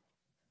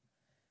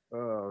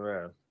 Oh,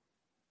 man.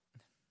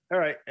 All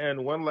right,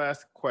 and one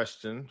last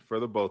question for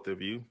the both of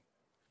you.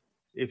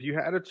 If you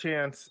had a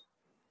chance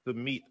to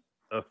meet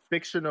a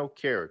fictional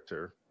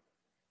character,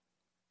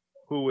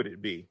 who would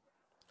it be?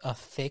 A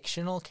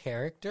fictional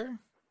character?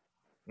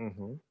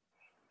 Mm-hmm.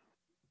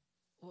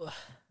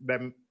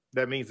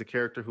 That means a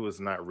character who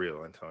is not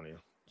real, Antonio.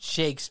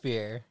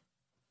 Shakespeare.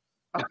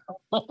 Have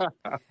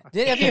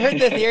you heard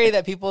the theory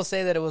that people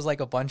say that it was like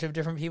a bunch of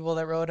different people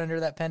that wrote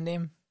under that pen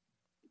name?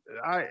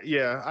 I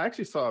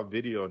actually saw a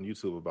video on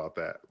YouTube about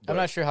that. I'm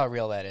not sure how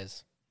real that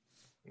is.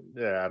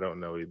 Yeah, I don't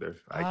know either.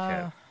 I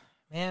can't.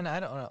 Man, I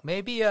don't know.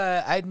 Maybe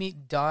I'd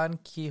meet Don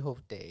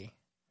Quixote.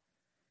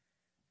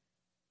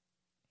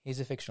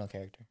 He's a fictional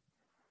character.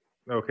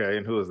 Okay,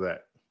 and who is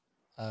that?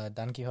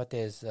 Don Quixote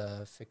is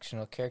a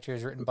fictional character.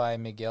 It's written by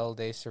Miguel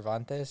de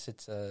Cervantes.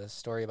 It's a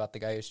story about the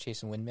guy who's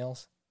chasing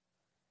windmills.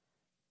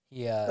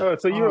 So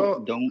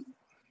you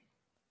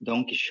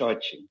Don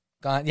Quixote.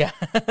 Yeah,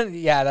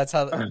 yeah, that's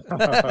how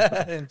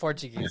in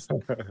Portuguese.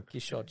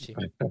 Quixote.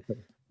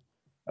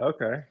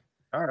 Okay,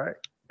 all right,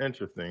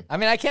 interesting. I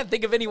mean, I can't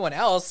think of anyone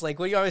else. Like,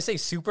 what do you always say,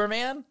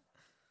 Superman?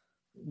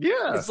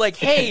 Yeah, it's like,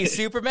 hey,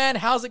 Superman,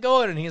 how's it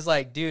going? And he's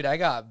like, dude, I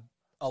got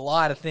a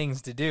lot of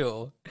things to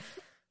do.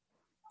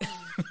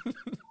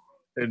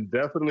 And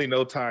definitely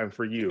no time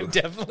for you.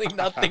 Definitely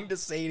nothing to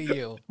say to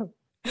you.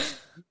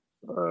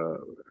 All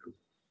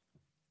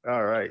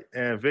right,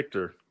 and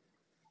Victor.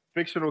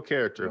 Fictional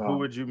character, who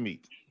would you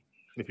meet?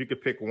 If you could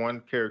pick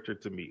one character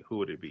to meet, who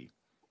would it be?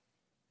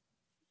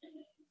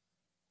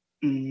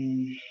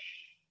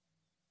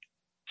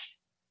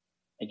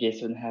 I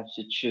guess I'd have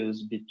to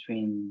choose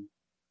between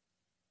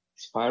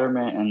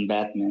Spider-Man and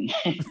Batman.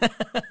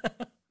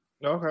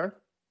 Okay.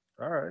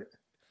 All right.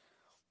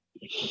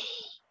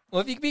 Well,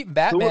 if you could beat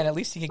Batman, at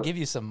least he could give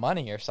you some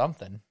money or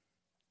something.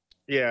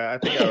 Yeah, I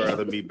think I'd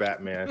rather be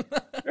Batman.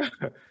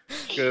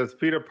 Because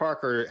Peter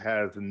Parker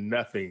has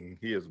nothing.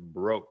 He is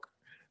broke.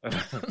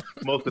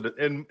 Most of the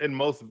in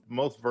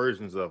most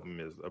versions of him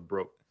is a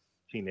broke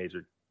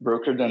teenager.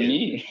 Broker than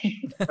me.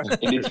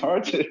 And it's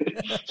hard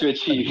to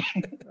achieve.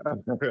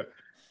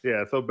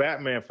 Yeah, so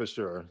Batman for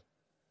sure.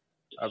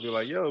 I'd be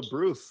like, yo,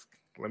 Bruce,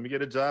 let me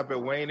get a job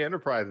at Wayne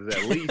Enterprises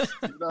at least,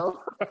 you know?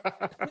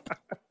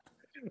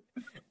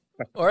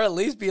 Or at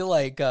least be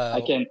like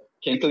I can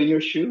clean your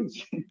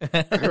shoes.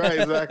 Right,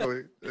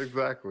 exactly.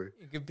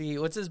 It could be,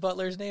 what's his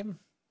butler's name?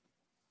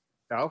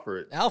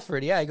 Alfred,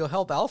 yeah, go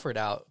help Alfred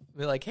out.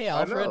 Be like, hey,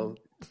 Alfred,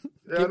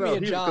 give me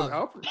a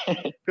job.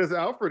 Because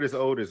Alfred is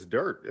old as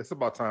dirt. It's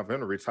about time for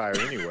him to retire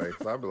anyway.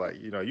 So I'd be like,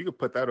 you could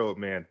put that old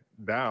man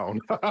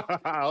down.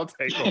 I'll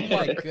take him. Oh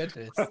my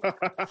goodness.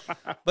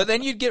 But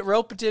then you'd get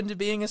roped into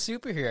being a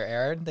superhero,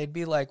 Aaron. They'd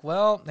be like,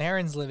 well,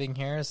 Aaron's living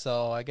here,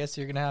 so I guess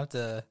you're going to have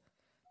to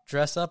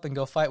dress up and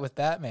go fight with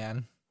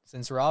Batman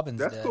since Robin's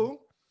dead.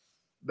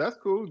 That's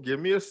cool.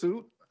 Give me a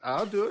suit.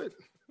 I'll do it.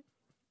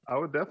 I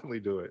would definitely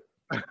do it.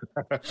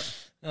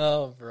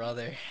 Oh,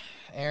 brother.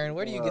 Aaron,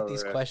 where do you get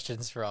these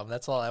questions from?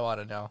 That's all I want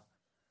to know.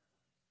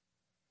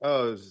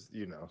 Oh,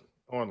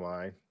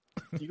 online.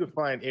 You can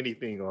find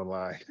anything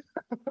online.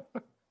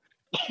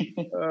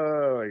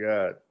 Oh, my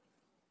God.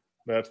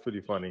 That's pretty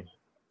funny.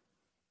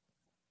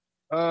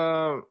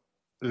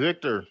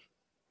 Victor,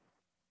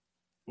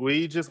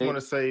 we just want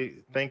to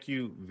say thank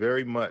you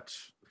very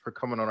much for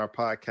coming on our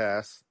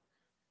podcast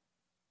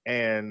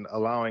and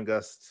allowing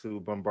us to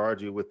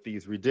bombard you with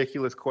these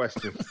ridiculous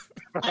questions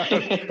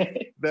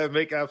that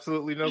make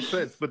absolutely no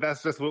sense, but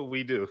that's just what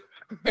we do.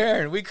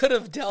 Aaron, we could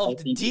have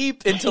delved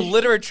deep into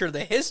literature,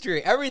 the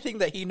history, everything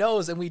that he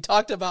knows, and we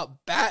talked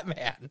about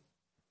Batman.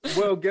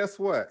 Well, guess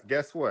what?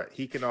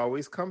 He can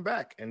always come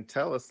back and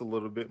tell us a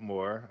little bit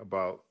more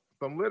about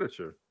some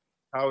literature.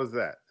 How is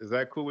that? Is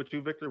that cool with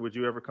you, Victor? Would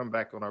you ever come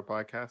back on our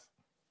podcast?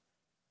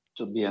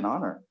 It would be an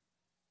honor.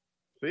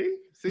 See,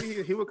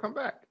 he would come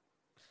back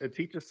and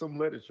teach us some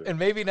literature. And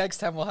maybe next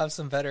time we'll have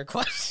some better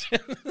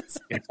questions.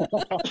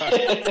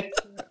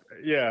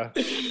 Yeah.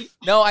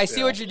 No, I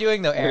see what you're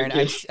doing, though, Aaron.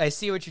 I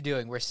see what you're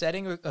doing. We're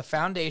setting a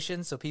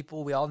foundation so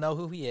we all know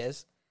who he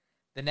is.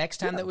 The next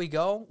time that we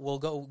go, we'll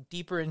go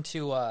deeper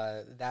into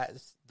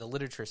the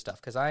literature stuff,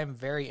 because I am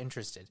very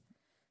interested.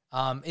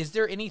 Is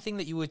there anything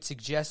that you would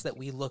suggest that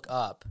we look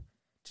up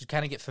to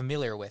kind of get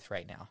familiar with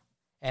right now?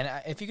 And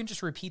if you can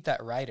just repeat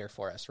that writer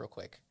for us real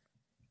quick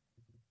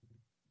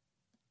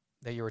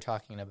that you were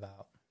talking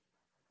about.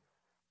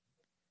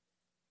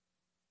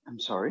 I'm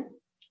sorry?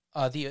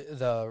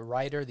 The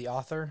writer, the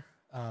author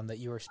that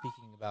you were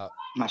speaking about.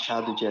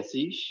 Machado de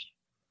Assis.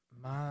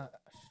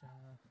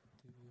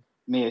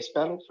 May I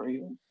spell it for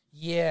you?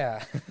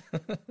 Yeah.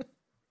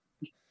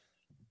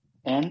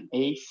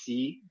 Nachago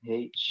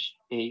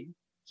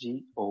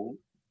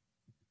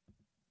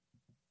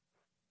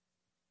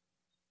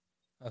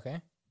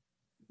Okay.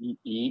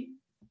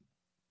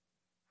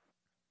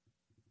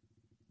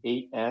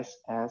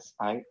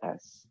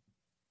 Beassis.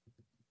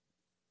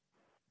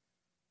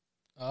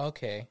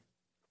 Okay.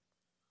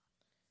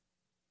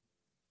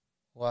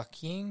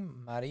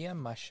 Joaquim Maria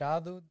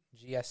Machado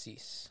de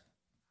Assis.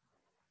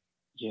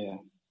 Yeah.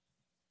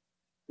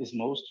 His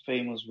most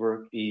famous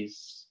work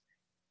is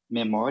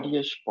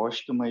Memórias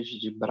Póstumas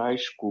de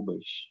Brás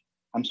Cubas.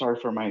 I'm sorry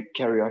for my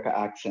Carioca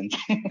accent.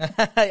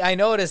 I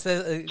noticed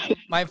that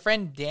my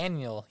friend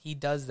Daniel, he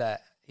does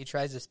that. He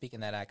tries to speak in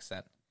that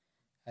accent.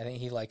 I think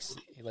he likes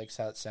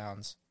how it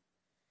sounds.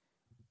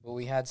 But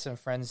we had some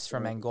friends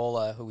from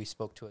Angola who we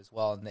spoke to as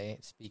well, and they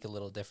speak a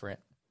little different.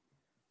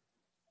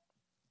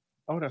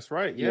 Oh, that's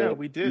right. Yeah,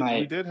 we did.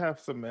 We did have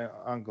some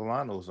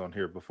Angolanos on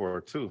here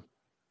before too.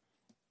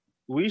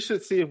 We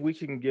should see if we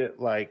can get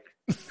like.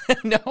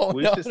 No.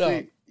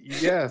 See,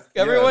 yes.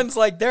 Everyone's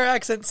like, their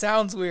accent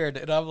sounds weird,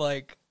 and I'm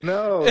like,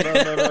 no.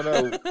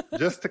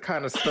 Just to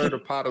kind of stir the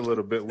pot a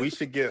little bit, we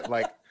should get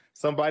like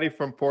somebody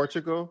from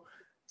Portugal,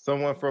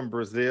 someone from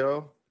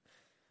Brazil,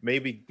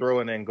 maybe throw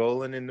an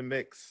Angolan in the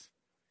mix,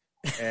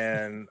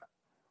 and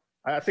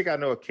I think I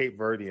know a Cape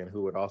Verdean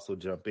who would also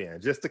jump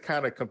in, just to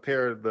kind of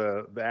compare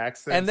the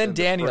accents. And then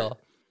Daniel.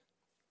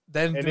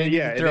 Then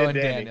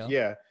Daniel.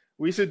 Yeah.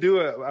 We should do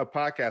a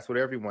podcast with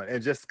everyone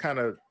and just kind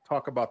of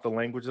talk about the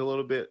language a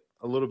little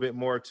bit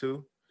more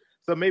too.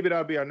 So maybe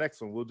that'll be our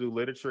next one. We'll do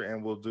literature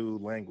and we'll do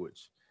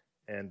language,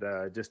 and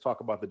just talk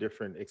about the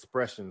different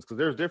expressions, because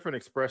there's different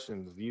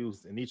expressions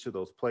used in each of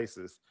those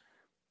places,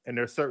 and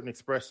there's certain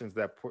expressions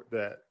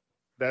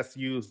that's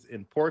used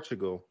in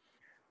Portugal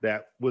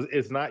that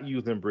is not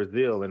used in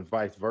Brazil, and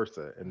vice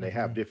versa, and they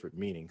have different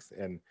meanings,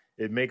 and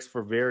it makes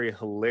for very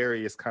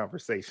hilarious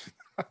conversation.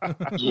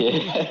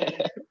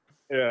 Yeah.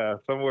 Yeah,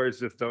 some words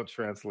just don't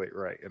translate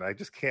right, and I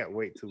just can't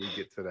wait till we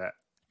get to that.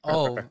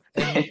 Oh,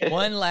 and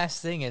one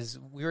last thing is,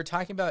 we were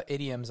talking about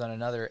idioms on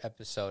another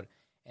episode,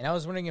 and I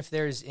was wondering if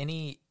there's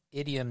any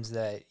idioms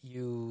that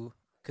you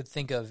could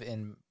think of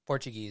in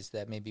Portuguese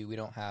that maybe we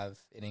don't have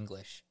in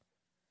English.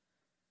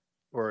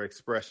 Or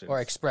expressions.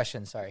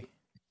 Sorry.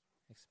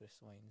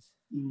 Expressões.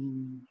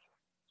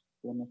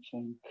 Let me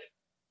think.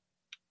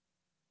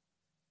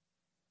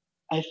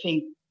 I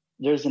think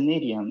there's an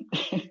idiom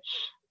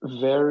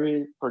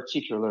very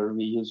particular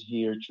we use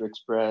here to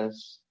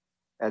express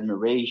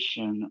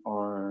admiration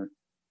or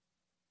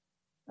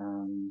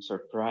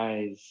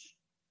surprise.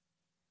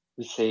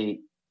 We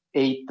say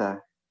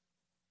eita.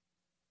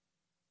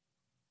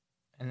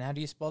 And how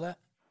do you spell that?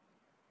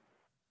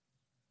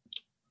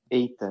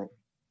 Eita.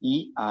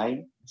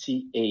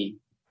 E-I-T-A.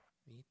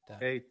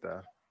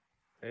 Eita.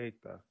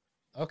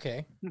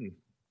 Okay.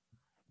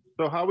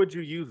 So how would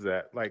you use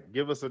that? Like,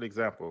 give us an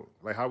example.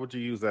 Like, how would you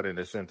use that in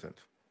a sentence?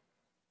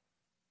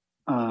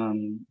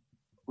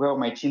 Well,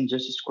 my team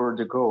just scored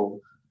a goal.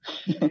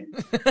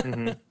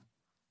 And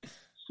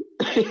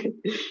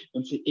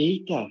say,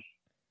 eita.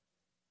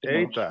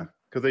 Eita.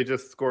 Because they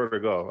just scored a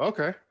goal.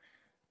 Okay.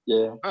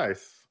 Yeah.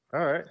 Nice.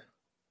 All right.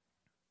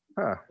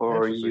 Huh.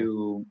 Or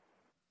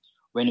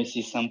when you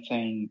see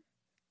something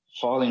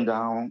falling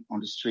down on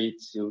the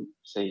streets, you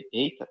say,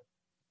 eita.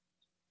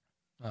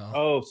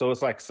 Oh, so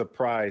it's like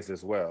surprise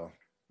as well.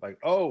 Like,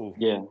 oh.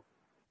 Yeah.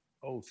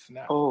 Oh,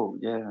 snap. Oh,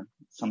 yeah.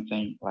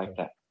 Something like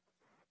that.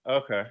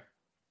 Okay.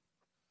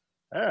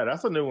 Yeah,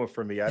 that's a new one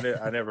for me. I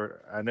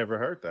never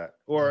heard that.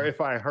 Or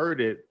if I heard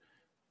it,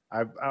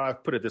 I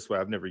put it this way: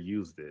 I've never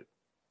used it.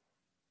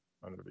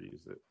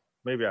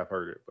 Maybe I've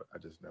heard it, but I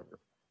just never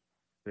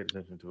paid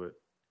attention to it.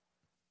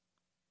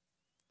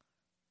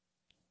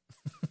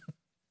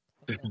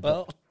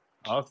 Well,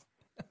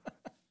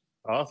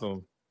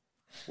 awesome.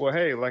 Well,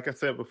 hey, like I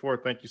said before,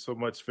 thank you so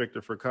much,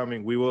 Victor, for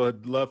coming. We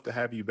would love to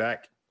have you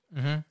back.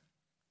 It'll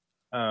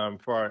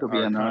be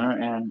an honor,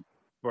 and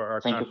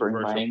thank you for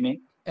inviting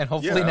me. And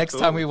hopefully next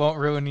time we won't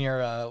ruin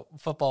your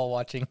football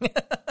watching.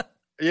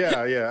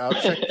 Yeah.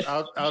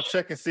 I'll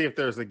check and see if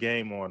there's a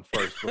game on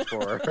first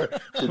before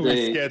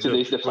we schedule.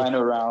 Today's the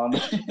final round.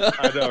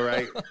 I know,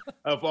 right?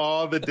 Of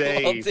all the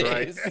days.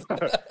 Right?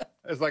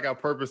 It's like I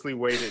purposely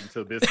waited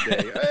until this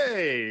day.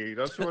 Hey,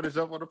 don't you want to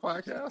jump on the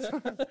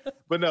podcast?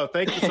 But no,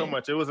 thank you so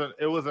much. It was an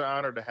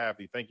honor to have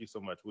you. Thank you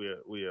so much.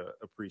 We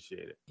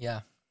appreciate it.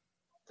 Yeah.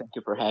 Thank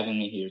you for having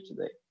me here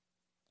today.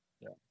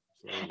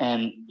 Yeah.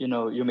 And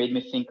you made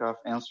me think of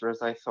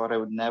answers I thought I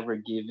would never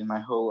give in my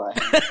whole life.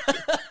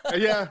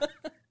 Yeah,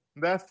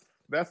 that's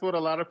what a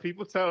lot of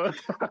people tell us.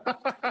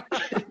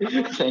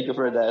 Thank you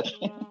for that.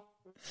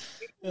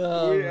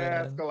 We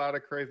ask a lot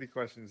of crazy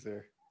questions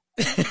here.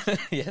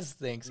 Yes,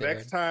 thanks.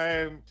 Next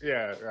time,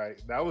 yeah, right.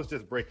 That was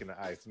just breaking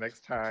the ice.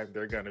 Next time,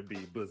 they're going to be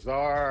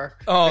bizarre.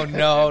 Oh,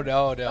 no,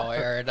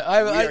 Aaron. We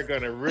are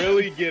going to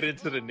really get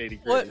into the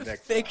nitty-gritty what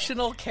next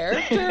fictional time.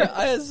 Character?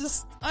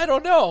 I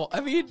don't know. I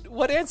mean,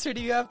 what answer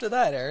do you have to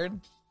that,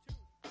 Aaron?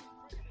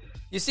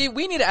 You see,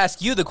 we need to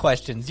ask you the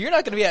questions. You're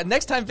not going to be at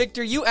next time,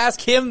 Victor. You ask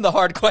him the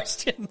hard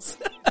questions.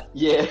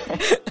 Yeah.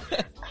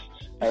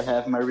 I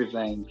have my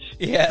revenge.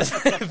 Yes,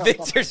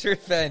 Victor's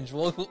Revenge.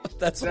 Well,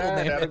 that's what we'll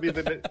name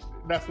it.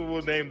 That's what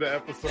we'll name the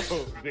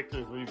episode.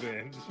 Victor's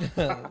Revenge.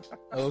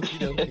 Okie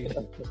dokie.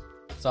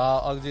 So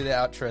I'll do the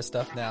outro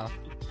stuff now.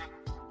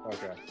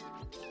 Okay.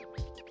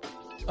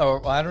 Oh,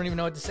 well, I don't even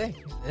know what to say.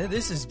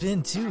 This has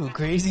been Two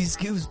Crazy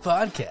Scoops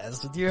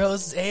Podcast with your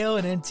hosts Ao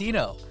and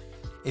Antino.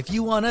 If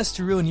you want us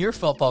to ruin your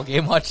football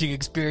game watching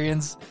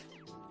experience,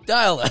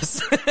 dial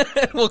us.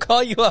 We'll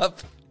call you up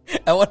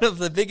at one of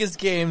the biggest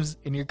games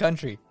in your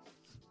country.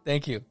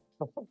 Thank you.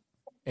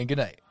 And good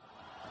night.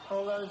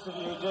 For those of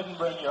you who didn't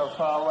bring your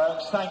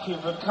fireworks, thank you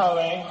for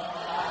coming.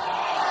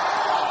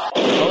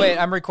 Oh, wait,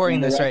 I'm recording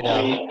this right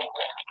now.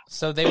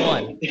 So they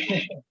won.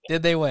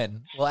 Did they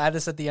win? We'll add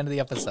this at the end of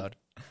the episode.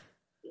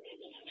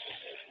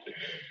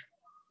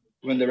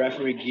 When the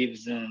referee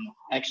gives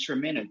extra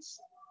minutes,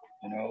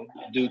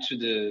 due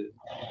to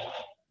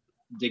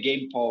the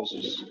game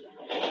pauses.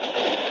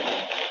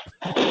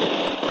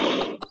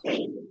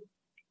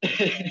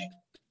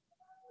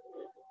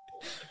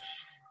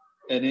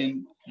 And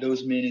in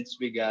those minutes,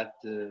 we got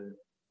the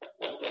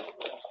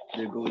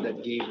goal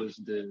that gave us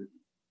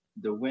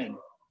the win.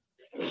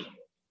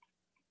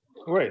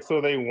 Wait,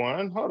 so they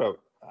won? Hold up.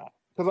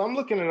 Because I'm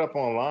looking it up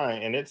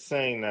online, and it's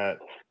saying that...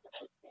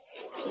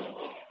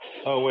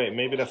 Oh, wait,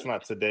 maybe that's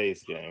not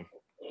today's game.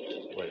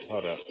 Wait,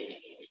 hold up.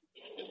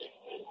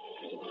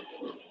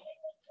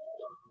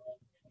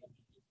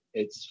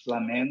 It's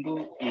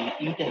Flamengo e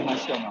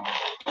Internacional.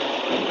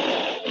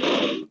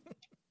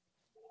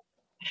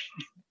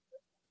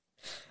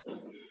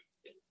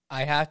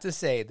 I have to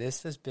say,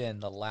 this has been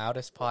the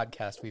loudest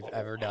podcast we've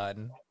ever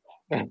done.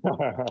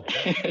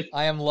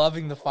 I am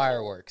loving the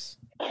fireworks.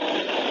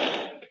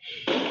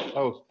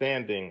 Oh,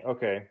 standing.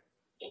 Okay.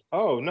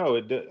 Oh, no,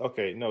 it does.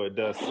 Okay, no, it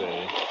does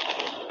say.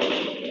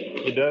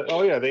 It does.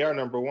 Oh, yeah, they are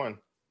number one.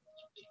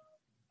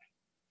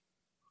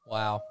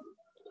 Wow.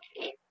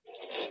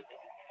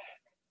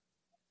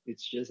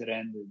 It's just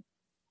ended.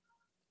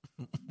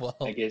 Well,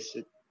 I guess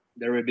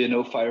there will be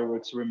no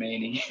fireworks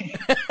remaining.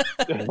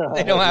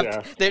 they don't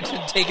have. They're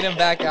just taking him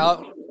back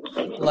out,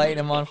 lighting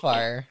him on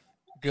fire.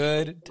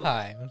 Good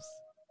times.